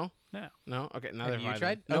 No? no. No? Okay, now Have they're you vibing.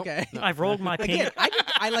 tried? Nope. Okay. No. I've rolled my Again,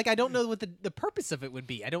 penis. I don't know what the purpose of it would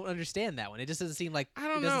be. I don't understand that one. It just doesn't seem like I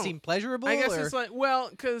don't it doesn't know. seem pleasurable. I guess or, it's like, well,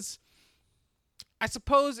 because I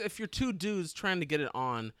suppose if you're two dudes trying to get it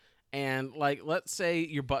on, and like, let's say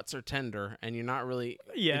your butts are tender and you're not really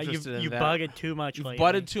Yeah, interested in you that. butted too much You've lately.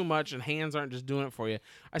 butted too much, and hands aren't just doing it for you.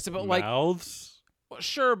 I suppose, like, Mouths. well,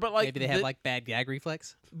 sure, but like, maybe they have like bad gag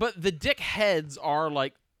reflex. but the dick heads are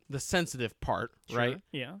like the sensitive part, Sure, right?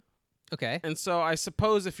 Yeah. Okay. And so I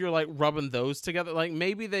suppose if you're like rubbing those together, like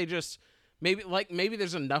maybe they just. Maybe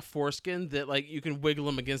there's enough foreskin that like you can wiggle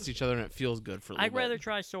them against each other and it feels good for a little I'd bit. rather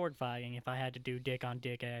try sword fighting if I had to do dick on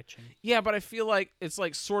dick action. Yeah, but I feel like it's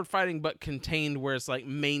like sword fighting, but contained, where it's like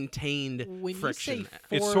maintained When friction. you say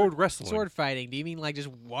It's sword wrestling. sword fighting, do you mean like just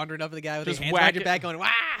wandering up to the guy with Just his hands behind whack your it- back going, wah?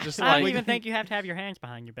 just I don't like even think you have to have your hands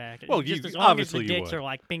behind your back. Well, just you- as long as obviously the you dicks would. are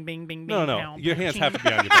like bing, bing, bing, bing. No, no. pow, Your pow, hands ching. have to be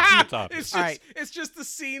on your back. It's obvious. it's just Alright. it's just the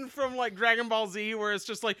scene from like Dragon Ball Z where it's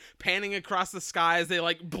just like panning across the sky as they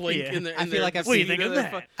like blink Yeah. in their. I in feel their like I've What do you seen think of their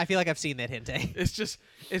that? I feel like I've seen that hentai.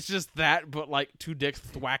 It's just that, but like two dicks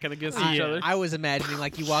thwacking against each Yeah. other. I was imagining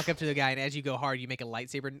like you walk up to the guy and as you go hard, you make a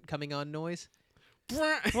lightsaber coming on noise.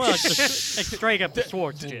 Well, it's just it's straight up the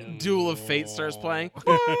sword skill. Duel of Fate starts playing.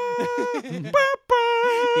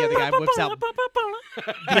 The other guy whips out.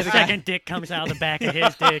 The second dick comes out of the back of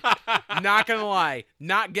his dick. Not gonna lie,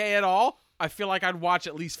 not gay at all. I feel like I'd watch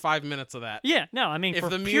at least 5 minutes of that. Yeah, no, I mean If for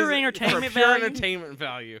the pure music, entertainment for pure value. entertainment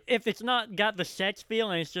value. If it's not got the sets feel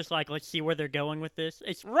and it's just like let's see where they're going with this,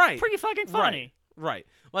 it's Right. pretty fucking funny. Right.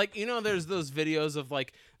 Like, you know, there's those videos of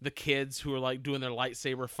like the kids who are like doing their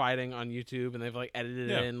lightsaber fighting on YouTube and they've like edited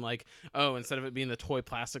Yeah. in like, oh, instead of it being the toy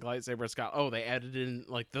plastic lightsaber, it's got, oh, they edited in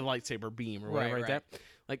like the lightsaber beam or whatever Right, like right. that.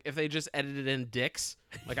 Like if they just edited in dicks,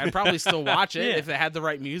 like I'd probably still watch it Yeah. if they had the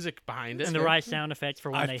right music behind it. And the right sound effects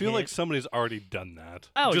for when I they feel hit. like somebody's already done that.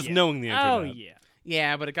 Oh, Just yeah. knowing the internet. Oh yeah.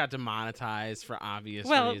 Yeah, but it got demonetized for obvious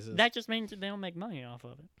Well, reasons. that just means that they don't make money off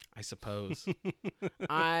of it. I suppose.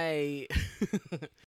 I